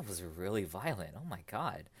 that was really violent. Oh my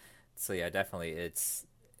god. So yeah, definitely, it's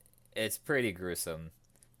pretty gruesome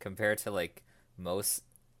compared to like most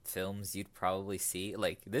films you'd probably see.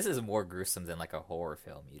 Like this is more gruesome than like a horror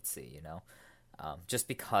film you'd see, just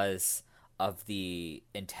because of the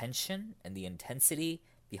intention and the intensity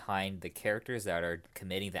behind the characters that are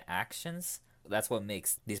committing the actions. That's what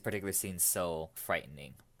makes these particular scenes so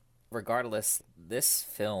frightening. Regardless, this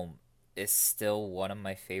film is still one of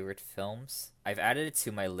my favorite films. I've added it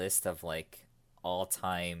to my list of like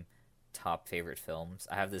all-time top favorite films.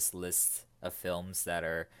 I have this list of films that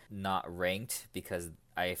are not ranked because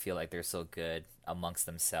I feel like they're so good amongst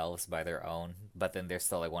themselves by their own, but then they're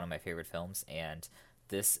still like one of my favorite films, and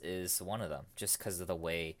this is one of them just because of the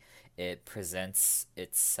way it presents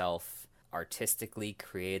itself artistically,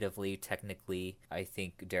 creatively, technically. I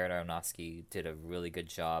think Darren Aronofsky did a really good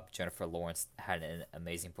job. Jennifer Lawrence had an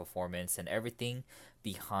amazing performance, and everything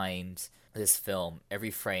behind this film,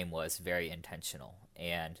 every frame was very intentional.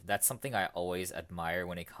 And that's something I always admire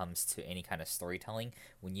when it comes to any kind of storytelling.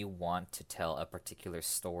 When you want to tell a particular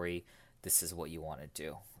story, this is what you want to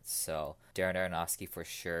do. So Darren Aronofsky for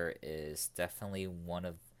sure is definitely one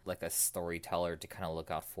of like a storyteller to kind of look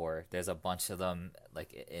out for. There's a bunch of them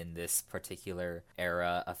like in this particular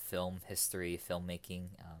era of film history, filmmaking,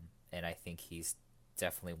 and I think he's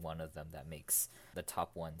definitely one of them that makes the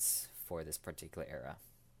top ones for this particular era.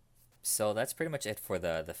 So that's pretty much it for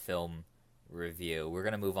the film review. We're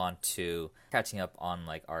gonna move on to catching up on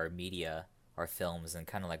like our media, our films, and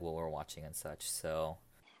kind of like what we're watching and such. So,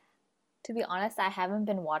 To be honest, I haven't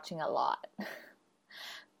been watching a lot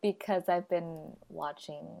because I've been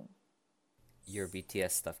watching. Your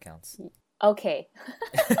BTS stuff counts. Okay.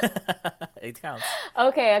 It counts.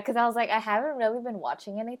 Okay, because I was like, I haven't really been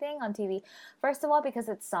watching anything on TV. First of all, because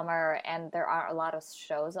it's summer and there aren't a lot of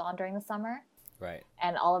shows on during the summer. Right.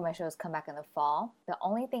 And all of my shows come back in the fall. The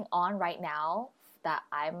only thing on right now that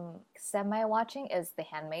I'm semi-watching is The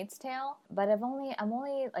Handmaid's Tale. But I'm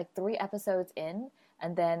only like 3 episodes in,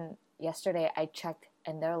 and then yesterday I checked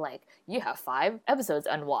and they're like, you have 5 episodes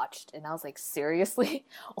unwatched. And I was like, seriously?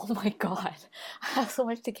 Oh my god. I have so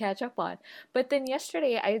much to catch up on. But then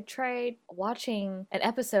yesterday I tried watching an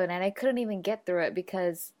episode and I couldn't even get through it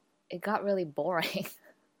because it got really boring.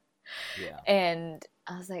 Yeah. And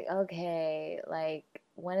I was like, okay, like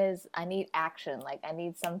I need action. Like I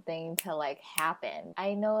need something to like happen.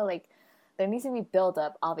 I know like there needs to be build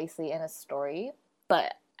up obviously in a story,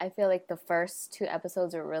 but I feel like the first 2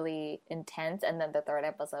 episodes are really intense, and then the 3rd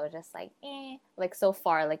episode was just like, like so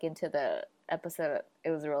far like into the episode, it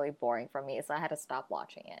was really boring for me, so I had to stop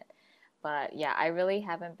watching it. But yeah, I really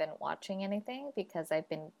haven't been watching anything because I've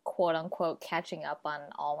been quote unquote catching up on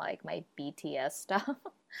all like my BTS stuff.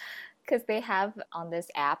 Because they have on this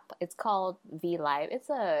app, it's called V Live. It's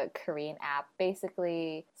a Korean app.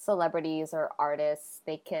 Basically, celebrities or artists,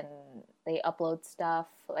 they upload stuff.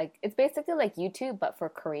 Like it's basically like YouTube, but for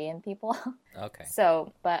Korean people. Okay.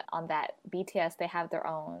 So, but on that BTS, they have their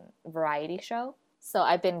own variety show. So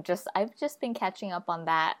I've just been catching up on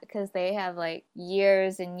that because they have like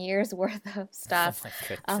years and years worth of Oh stuff.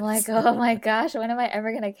 my I'm like, goodness. oh my gosh, when am I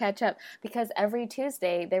ever gonna catch up? Because every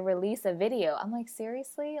Tuesday they release a video. I'm like,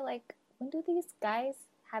 seriously? Like, when do these guys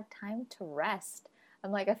have time to rest?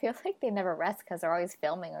 I'm like, I feel like they never rest because they're always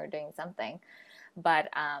filming or doing something. But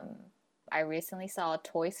I recently saw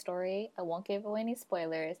Toy Story. I won't give away any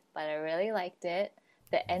spoilers, but I really liked it.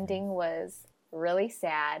 The Hmm. ending was really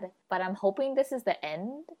sad, but I'm hoping this is the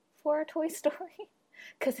end for Toy Story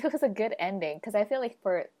because it was a good ending. Because I feel like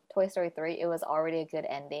for Toy Story 3, it was already a good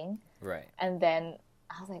ending. Right. And then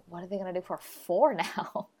I was like, what are they going to do for 4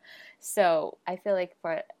 now? So I feel like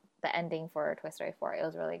for the ending for Toy Story 4, it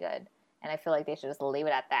was really good. And I feel like they should just leave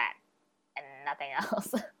it at that and nothing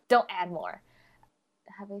else. Don't add more.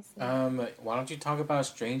 Have I seen? Why don't you talk about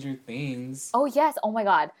Stranger Things? Oh yes. Oh my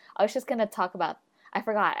God. I was just gonna talk about. I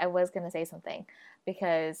forgot. I was gonna say something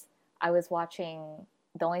because I was watching.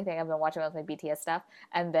 The only thing I've been watching was my BTS stuff,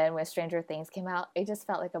 and then when Stranger Things came out, it just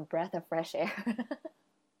felt like a breath of fresh air.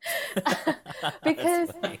 That's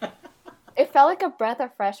Because funny. it felt like a breath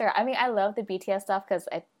of fresh air. I mean, I love the BTS stuff because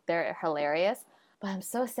they're hilarious, but I'm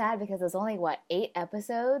so sad because there's only what 8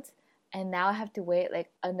 episodes, and now I have to wait like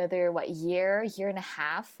another year and a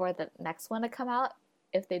half for the next one to come out.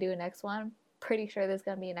 If they do a next one, pretty sure there's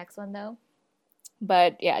gonna be a next one though.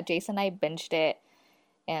 But yeah, Jason and I binged it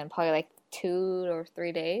in probably like 2 or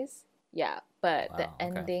 3 days. Yeah, but the Wow. Okay.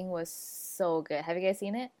 ending was so good. Have you guys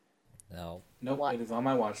seen it? No, Nope, What? it is on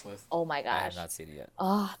my watch list. Oh my I have gosh. not seen it yet.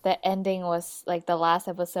 Oh, the ending was like the last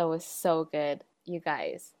episode was so good. You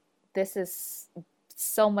guys, this is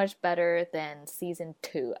so much better than season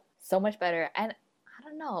 2. So much better. And I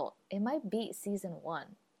don't know, it might beat season 1.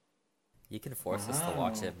 You can force us to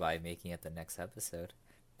watch Wow. it by making it the next episode.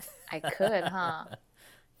 I could, huh?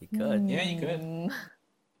 You could. Yeah, you could. Hmm.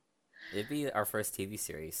 It'd be our first TV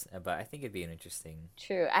series, but I think it'd be an interesting.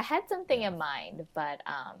 True. I had something Yeah. in mind, but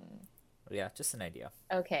Yeah, just an idea.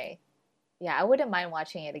 okay. Yeah, I wouldn't mind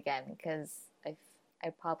watching it again because I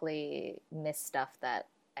probably missed stuff that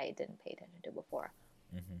I didn't pay attention to before.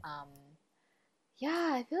 Hmm. Um,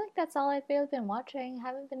 yeah, I feel like that's all I've really been watching.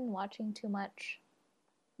 Haven't been watching too much.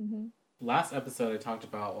 Hmm. Last episode, I talked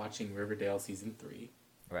about watching Riverdale season 3.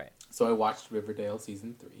 Right. So I watched Riverdale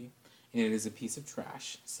season 3, and it is a piece of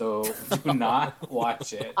trash. So do not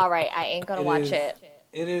watch it. All right, I ain't gonna It watch is. it.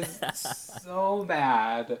 It is so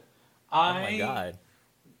bad. Oh my I god.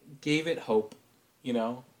 gave it hope,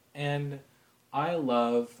 and I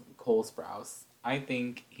love Cole Sprouse. I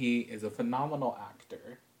think he is a phenomenal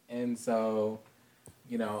actor, and so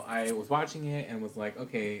I was watching it and was like,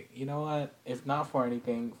 okay, you know what? If not for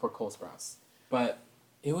anything, for Cole Sprouse. But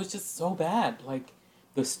it was just so bad. Like,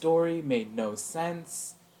 the story made no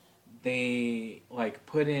sense. They, like,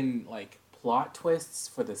 put in, like, plot twists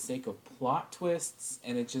for the sake of plot twists.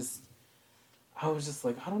 And I was just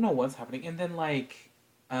like, I don't know what's happening. And then, like,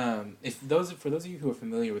 for those of you who are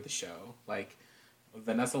familiar with the show, like,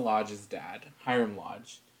 Vanessa Lodge's dad, Hiram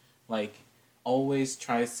Lodge, like, always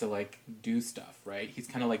tries to like do stuff, right? He's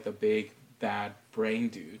kind of like the big bad brain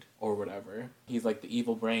dude or whatever. He's like the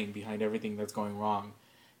evil brain behind everything that's going wrong.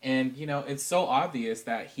 And it's so obvious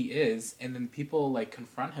that he is, and then people like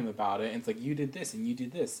confront him about it and it's like, you did this and you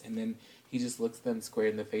did this, and then he just looks them square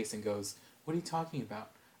in the face and goes, what are you talking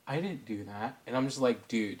about? I didn't do that. And I'm just like,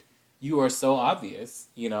 dude, you are so obvious,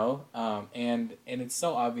 and it's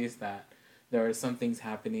so obvious that there are some things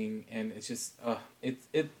happening, and it's just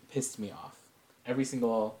it pissed me off. Every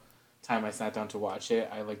single time I sat down to watch it,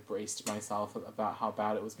 I like braced myself about how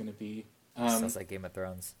bad it was going to be. Sounds like Game of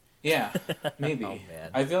Thrones. Yeah, maybe. Oh man.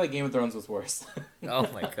 I feel like Game of Thrones was worse. Oh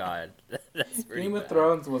my god. That's pretty Game of bad.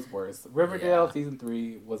 Thrones was worse. Riverdale Yeah. season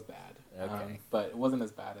 3 was bad. Okay. But it wasn't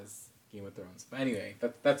as bad as Game of Thrones. But anyway,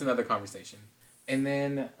 that's another conversation. And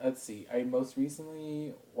then let's see. I most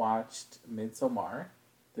recently watched Midsommar.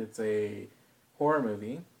 It's a horror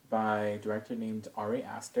movie by a director named Ari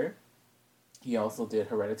Aster. He also did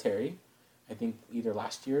Hereditary, I think either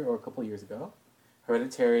last year or a couple years ago.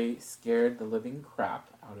 Hereditary scared the living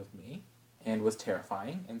crap out of me and was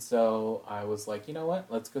terrifying. And so I was like, you know what?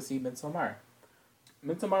 Let's go see Midsommar.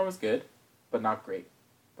 Midsommar was good, but not great.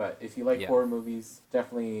 But if you like Yeah. horror movies,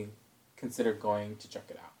 definitely consider going to check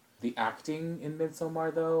it out. The acting in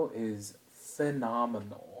Midsommar, though, is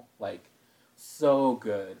phenomenal. Like, so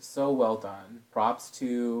good. So well done. Props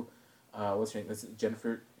to, what's her name? Is it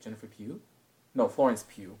Jennifer Pugh? No, Florence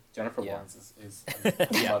Pugh. Jennifer Yeah. Lawrence is his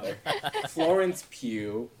Yeah. mother. Florence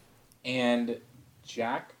Pugh and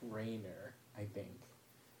Jack Rayner, I think.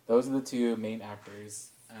 Those are the two main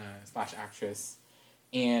actors / actress,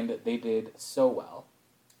 and they did so well.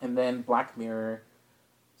 And then Black Mirror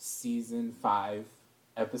season 5,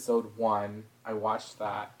 episode 1. I watched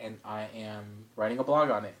that, and I am writing a blog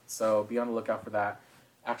on it. So be on the lookout for that.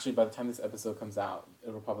 Actually, by the time this episode comes out,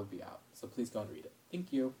 it will probably be out. So please go and read it.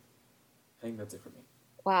 Thank you. I think that's it for me.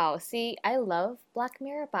 Wow. See, I love Black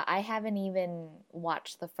Mirror, but I haven't even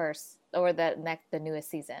watched the first or the newest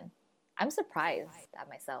season. I'm surprised at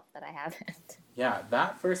myself that I haven't. Yeah,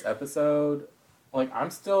 that first episode, like, I'm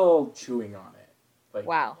still chewing on it. Like,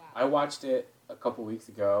 Wow. I watched it a couple weeks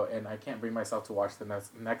ago, and I can't bring myself to watch the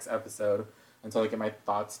next episode until I get my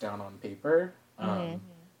thoughts down on paper.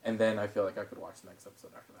 And then I feel like I could watch the next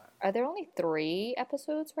episode after that. Are there only 3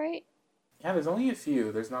 episodes, right? Yeah, there's only a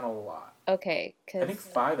few. There's not a lot. Okay. I think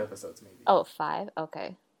 5 episodes, maybe. Oh, 5?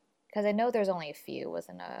 Okay. Because I know there's only a few. It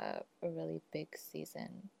wasn't a really big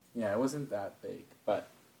season. Yeah, it wasn't that big. But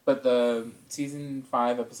the season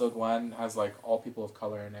 5, episode 1 has, like, all people of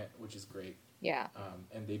color in it, which is great. Yeah.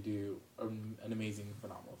 And they do an amazing,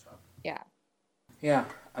 phenomenal job. Yeah. Yeah.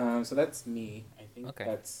 So that's me. I think Okay.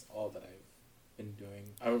 that's all that I've been doing.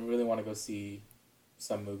 I really want to go see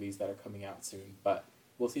some movies that are coming out soon, but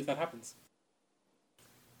we'll see if that happens.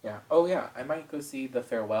 Yeah. Oh, yeah. I might go see The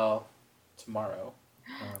Farewell tomorrow.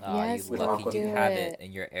 Yes, you go lucky do you have it. it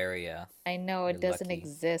in your area. I know it You're doesn't lucky.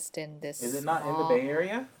 exist in this. Is it not in the Bay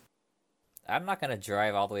Area? I'm not gonna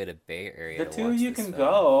drive all the way to Bay Area. The to two watch of you this can film.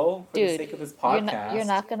 go for the Dude, sake of this You're podcast.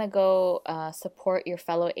 not gonna go support your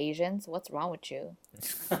fellow Asians? What's wrong with you?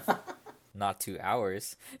 Not 2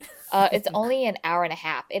 hours. It's only an hour and a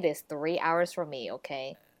half. It is 3 hours for me,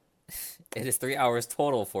 okay? It is 3 hours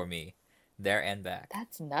total for me, there and back.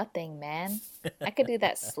 That's nothing, man. I could do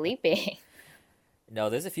that sleeping. No,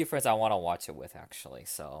 there's a few friends I want to watch it with actually,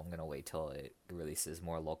 so I'm gonna wait till it releases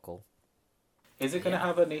more local. Is it going to Yeah.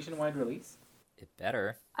 have a nationwide release? It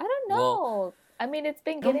better. I don't know. Well, I mean, it's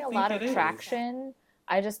been don't getting a think lot of it is. traction.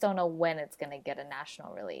 I just don't know when it's gonna get a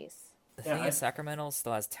national release. The Yeah, thing I- is, Sacramento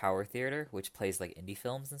still has Tower Theater, which plays like indie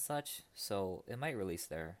films and such, so it might release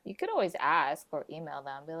there. You could always ask or email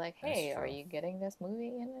them, be like, That's "Hey, are true. you getting this movie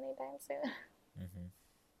in anytime soon?" hmm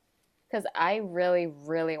Because I really,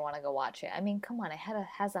 really want to go watch it. I mean, come on,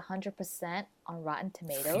 has 100% on Rotten I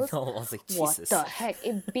Tomatoes. know, I was like, What Jesus. the heck?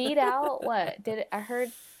 It beat out what? I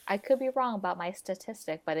heard, I could be wrong about my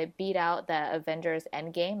statistic, but it beat out the Avengers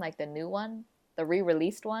Endgame, like the new one, the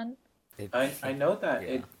re-released one. I know that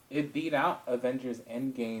Yeah. it beat out Avengers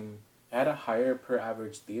Endgame at a higher per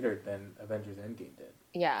average theater than Avengers Endgame did.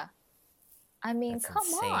 Yeah. I mean, That's come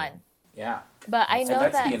insane. on. Yeah. But I And know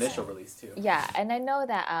that's that the initial release too. Yeah, and I know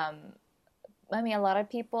that I mean a lot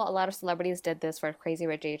of celebrities did this for Crazy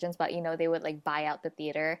Rich Asians, but they would like buy out the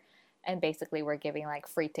theater and basically were giving like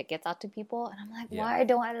free tickets out to people, and I'm like, Yeah. why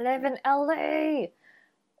don't I live in LA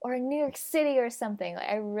or New York City or something? Like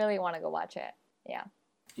I really want to go watch it. Yeah.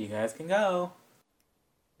 You guys can go.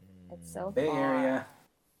 It's so Bay far. Area.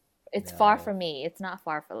 It's far No. for me. It's not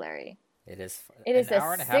far for Larry. It is It is an a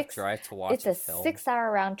hour and a half 6 drive to watch It's a film. 6-hour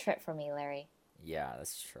round trip for me, Larry. Yeah,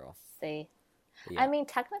 that's true. See. Yeah. I mean,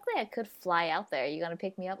 technically I could fly out there. You gonna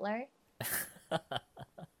pick me up, Larry?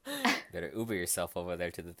 Better Uber yourself over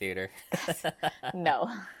there to the theater. No.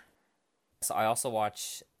 So I also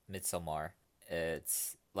watch Midsommar.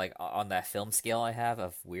 It's like on that film scale I have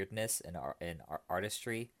of weirdness and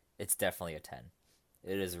artistry. It's definitely a 10.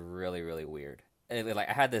 It is really, really weird. Like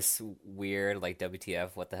I had this weird like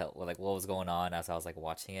WTF, what the hell, like what was going on as I was like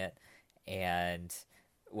watching it, and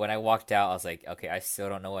when I walked out, I was like, okay, I still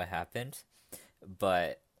don't know what happened,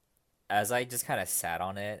 but as I just kind of sat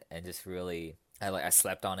on it and just really, I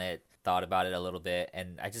slept on it, thought about it a little bit,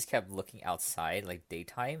 and I just kept looking outside, like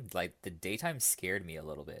daytime. Like the daytime scared me a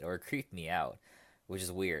little bit or creeped me out, which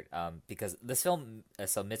is weird. Because this film,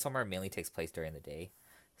 so Midsommar mainly takes place during the day,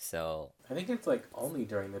 so I think it's like only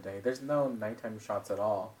during the day. There's no nighttime shots at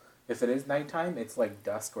all. If it is nighttime, it's like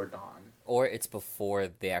dusk or dawn. or it's before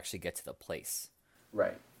they actually get to the place.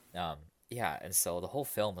 Right. Yeah, and so the whole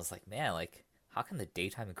film was like, man, like how can the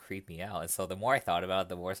daytime creep me out? And so the more I thought about it,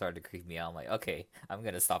 the more it started to creep me out. I'm like, okay, I'm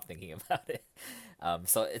gonna stop thinking about it.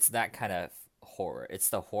 So it's that kind of horror. It's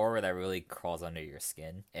the horror that really crawls under your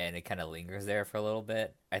skin, and it kind of lingers there for a little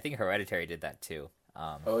bit. I think Hereditary did that too.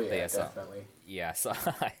 Oh but yeah, so, definitely. yeah, so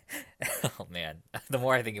oh man, the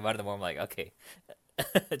more I think about it, the more I'm like, okay,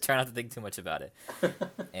 try not to think too much about it.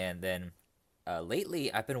 And then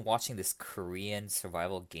lately, I've been watching this Korean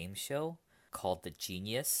survival game show called The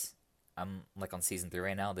Genius. I'm like on season 3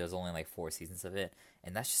 right now. There's only like 4 seasons of it,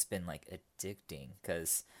 and that's just been like addicting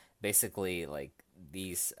because basically like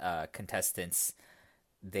these contestants,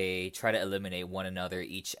 they try to eliminate one another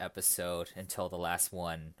each episode until the last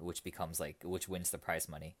one, which becomes like which wins the prize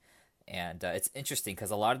money. And it's interesting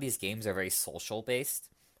because a lot of these games are very social based.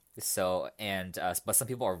 So and but some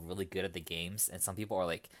people are really good at the games, and some people are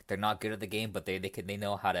like they're not good at the game, but they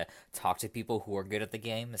know how to talk to people who are good at the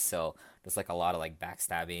game. So there's like a lot of like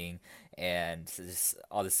backstabbing and just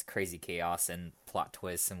all this crazy chaos and plot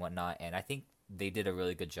twists and whatnot. And I think they did a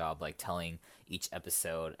really good job like telling each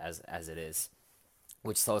episode as it is,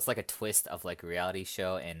 which so it's like a twist of like a reality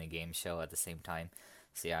show and a game show at the same time.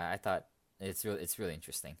 So yeah, I thought it's really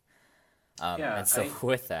interesting. Yeah, And so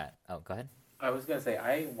with that, oh, go ahead. I was gonna say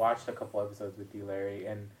I watched a couple episodes with you, Larry,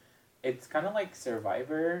 and it's kind of like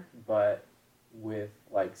Survivor, but with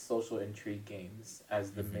like social intrigue games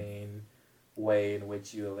as the Hmm. main way in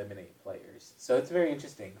which you eliminate players. So it's very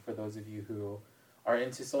interesting for those of you who are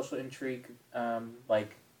into social intrigue,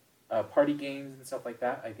 like party games and stuff like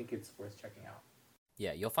that. I think it's worth checking out.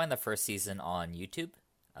 Yeah, you'll find the first season on YouTube.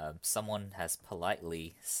 Someone has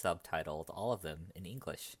politely subtitled all of them in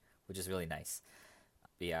English, which is really nice.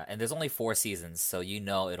 But yeah, and there's only 4 seasons, so you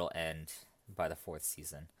know it'll end by the fourth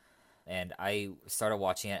season. And I started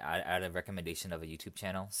watching it at a recommendation of a YouTube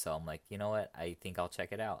channel, so I'm like, you know what? I think I'll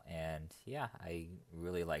check it out. And yeah, I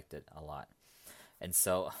really liked it a lot. And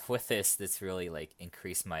so with this really like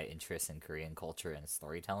increased my interest in Korean culture and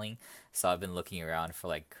storytelling. So I've been looking around for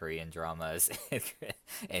like Korean dramas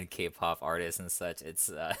and K-pop artists and such. It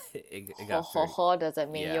Ho got ho very ho, does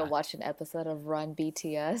it mean you'll yeah. watch an episode of Run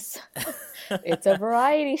BTS? It's a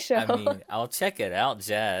variety I show. mean, I'll check it out,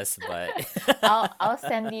 Jess, but I'll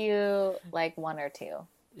send you like one or two.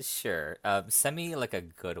 sure. Send me like a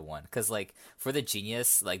good one, cause like for the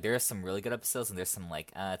Genius, like there are some really good episodes and there's some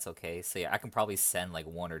like it's okay. So yeah, I can probably send like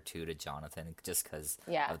one or two to Jonathan just cause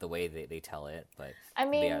Yeah. of the way they tell it. I But yeah,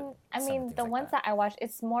 mean, I some mean, things the like ones that. that I watch,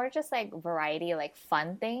 it's more just like variety, like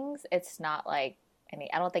fun things. It's not like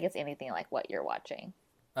any. I don't think it's anything like what you're watching.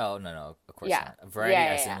 Oh no no, of course Yeah, not. yeah, Variety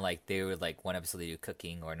yeah, as in yeah, like they would like one episode they do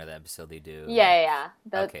cooking or another episode they do yeah, like yeah.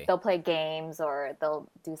 Yeah. okay. They'll play games or they'll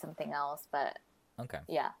do something else. But Okay.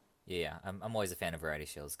 yeah, Yeah, yeah. I'm always a fan of variety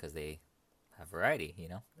shows because they have variety, you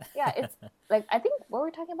know? yeah. It's like I think we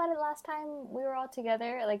were talking about it last time we were all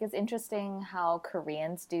together. Like it's interesting how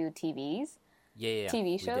Koreans do Yeah, yeah, yeah. TV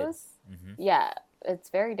We did. shows. Mm-hmm. Yeah, it's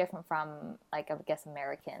very different from like I guess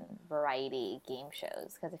American variety game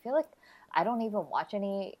shows because I feel like I don't even watch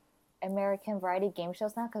any American variety game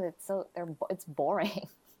shows now because it's boring.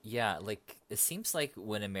 Yeah, like it seems like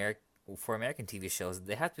when for American TV shows,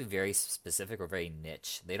 they have to be very specific or very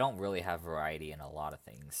niche. They don't really have variety in a lot of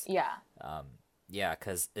things. Yeah. Um, yeah,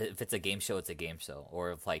 because if it's a game show, it's a game show.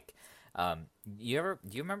 Or if like, do you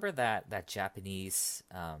remember that Japanese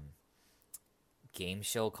game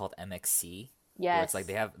show called MXC, where it's like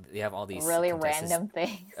Yes. they have all these Really contestants random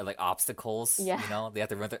things. like obstacles, Yeah. you know, they have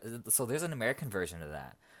to run so there's an American version of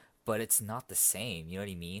that, but it's not the same, you know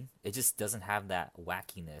what I mean? It just doesn't have that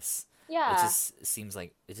wackiness. It Yeah. just seems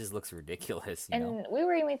like it just looks ridiculous, you know? And we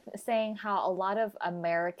were even saying how a lot of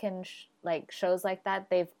American like shows like that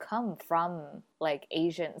they've come from like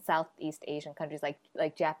Asian Southeast Asian countries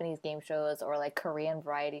like Japanese game shows or like Korean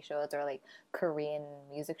variety shows or like Korean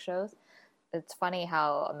music shows. It's funny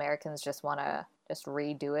how Americans just want to just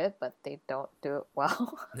redo it, but they don't do it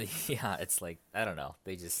well. Yeah, it's like I don't know,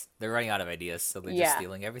 they're running out of ideas, so they're just Yeah.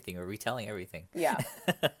 stealing everything or retelling everything. Yeah,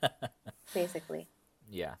 basically.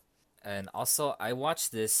 Yeah. And also, I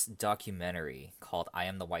watched this documentary called I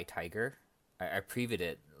Am the White Tiger. I previewed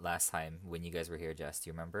it last time when you guys were here, Jess. Do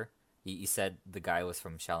you remember? You said the guy was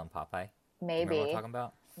from Shaolin Popeye. Do you remember what I'm Maybe. talking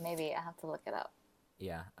about? Maybe I have to look it up.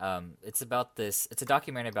 Yeah. It's about this. It's a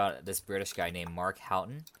documentary about this British guy named Mark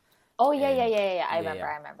Houghton. Oh yeah, yeah, And yeah, yeah, yeah. I yeah, remember.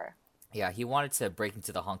 yeah, I remember. yeah. He wanted to break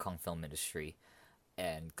into the Hong Kong film industry,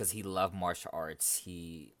 and because he loved martial arts,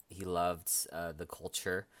 he loved the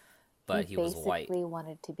culture, He but he was white. basically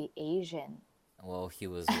wanted to be Asian. Well, he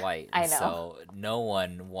was white, I and know. so no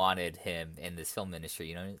one wanted him in this film industry.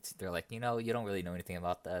 You know, they're like, you know, you don't really know anything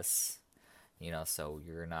about this, you know, so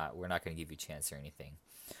we're not going to give you a chance or anything.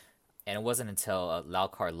 And it wasn't until Lau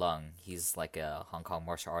Kar Lung, he's like a Hong Kong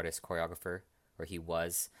martial artist choreographer, or he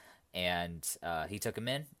was, and he took him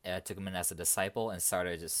in as a disciple, and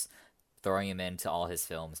started just throwing him into all his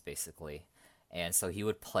films basically. And so he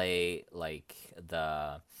would play like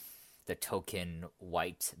the token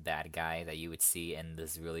white bad guy that you would see in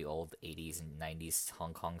this really old 80s and 90s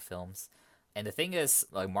Hong Kong films. And the thing is,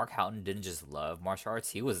 like Mark Houghton didn't just love martial arts,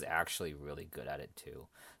 he was actually really good at it too.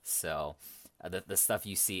 So the stuff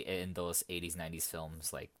you see in those 80s 90s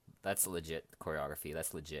films, like that's legit choreography,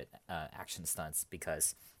 that's legit action stunts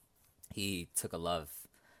because he took a love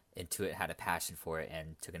into it, had a passion for it,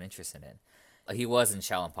 and took an interest in it. He was in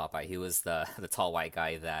Shaolin Popeye. He was the tall white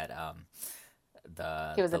guy that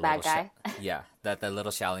He was the a bad little guy. yeah, that the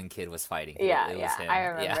little Shaolin kid was fighting. Yeah, It was yeah, him. I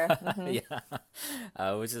remember. Yeah,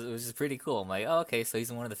 Hmm. which is pretty cool. I'm like, oh, okay, so he's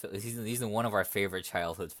in he's in one of our favorite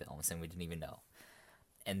childhood films, and we didn't even know.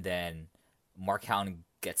 And then Mark Howden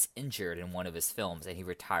gets injured in one of his films, and he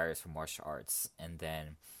retires from martial arts. And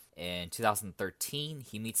then in 2013,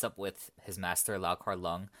 he meets up with his master Lau Kar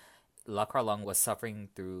Lung. Lau Kar Lung was suffering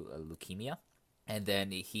through leukemia, and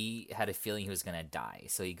then he had a feeling he was gonna die.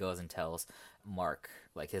 So he goes and tells Mark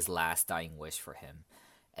like his last dying wish for him,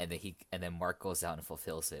 and then Mark goes out and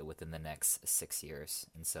fulfills it within the next 6 years.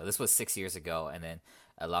 And so this was 6 years ago, and then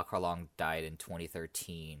Lau Kar Long died in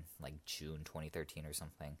 2013, like June 2013 or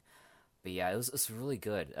something. But yeah, it was really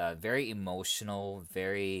good. Very emotional,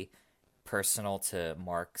 very personal to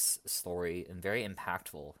Mark's story, and very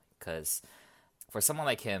impactful because for someone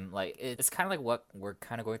like him, like it's kind of like what we're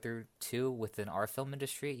kind of going through too within our film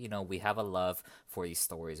industry. We have a love for these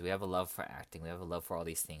stories. We have a love for acting. We have a love for all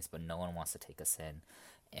these things, but no one wants to take us in.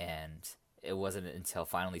 And it wasn't until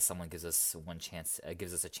finally someone gives us one chance,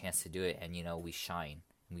 gives us a chance to do it, and we shine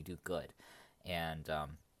and we do good. And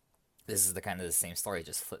this is the kind of the same story,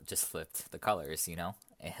 just flipped the colors.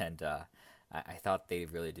 And I thought they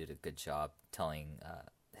really did a good job telling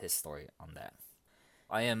his story on that.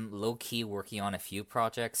 I am low-key working on a few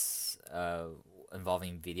projects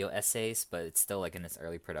involving video essays, but it's still like in its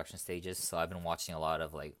early production stages. So I've been watching a lot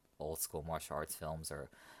of like old school martial arts films or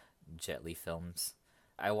Jet Li films.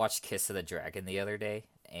 I watched Kiss of the Dragon the other day,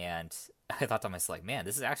 and I thought to myself, like, man,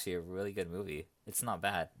 this is actually a really good movie. It's not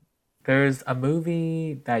bad. There's a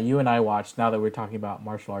movie that you and I watched now that we're talking about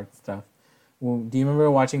martial arts stuff. Well, do you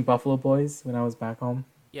remember watching Buffalo Boys when I was back home?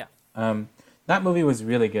 Yeah. That movie was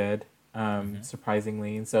really good, Mm-hmm.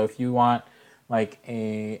 surprisingly. And so if you want like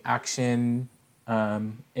a action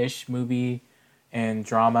ish movie and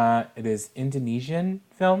drama, it is Indonesian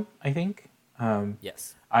film, I think.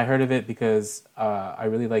 Yes. I heard of it because I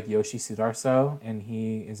really like Yoshi Sudarso, and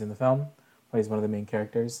he is in the film, plays one of the main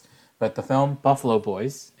characters. But the film Buffalo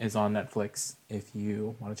Boys is on Netflix if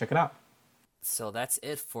you want to check it out. So that's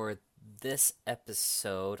it for this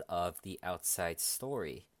episode of The Outside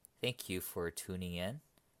Story. Thank you for tuning in.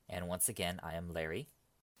 And once again, I am Larry.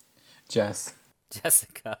 Jess,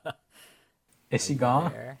 Jessica. is she Are you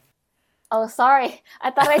gone? there? Oh, sorry. I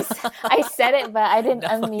thought I said it, but I didn't No,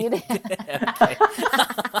 you unmute it. didn't. Okay.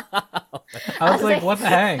 I was like, what the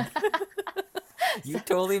heck? You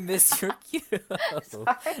totally missed your cue. Sorry.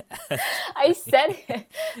 I said it,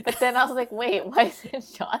 but then I was like, wait, why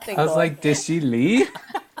isn't Jonathan I was going? like, did she leave?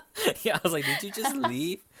 Yeah, I was like, did you just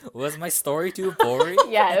leave? Was my story too boring?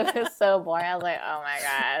 Yeah, it was so boring. I was like, oh my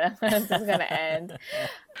god, when is this gonna end?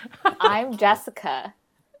 I'm Jessica.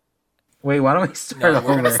 Wait, why don't we start No, we're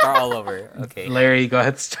over? gonna start all over. Okay. Larry, go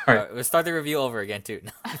ahead, start. We'll start the review over again too.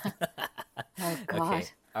 Oh god. Okay.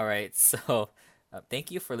 All right. So,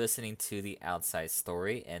 thank you for listening to The Outside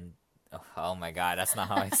Story. And oh my God, that's not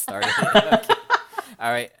how I started. Okay.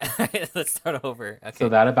 All right. Let's start over. Okay. So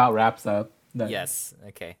that about wraps up. Yes.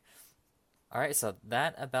 Okay. All right. So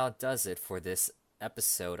that about does it for this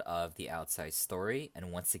episode of The Outside Story.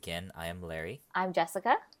 And once again, I am Larry. I'm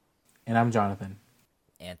Jessica. And I'm Jonathan.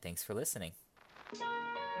 And thanks for listening.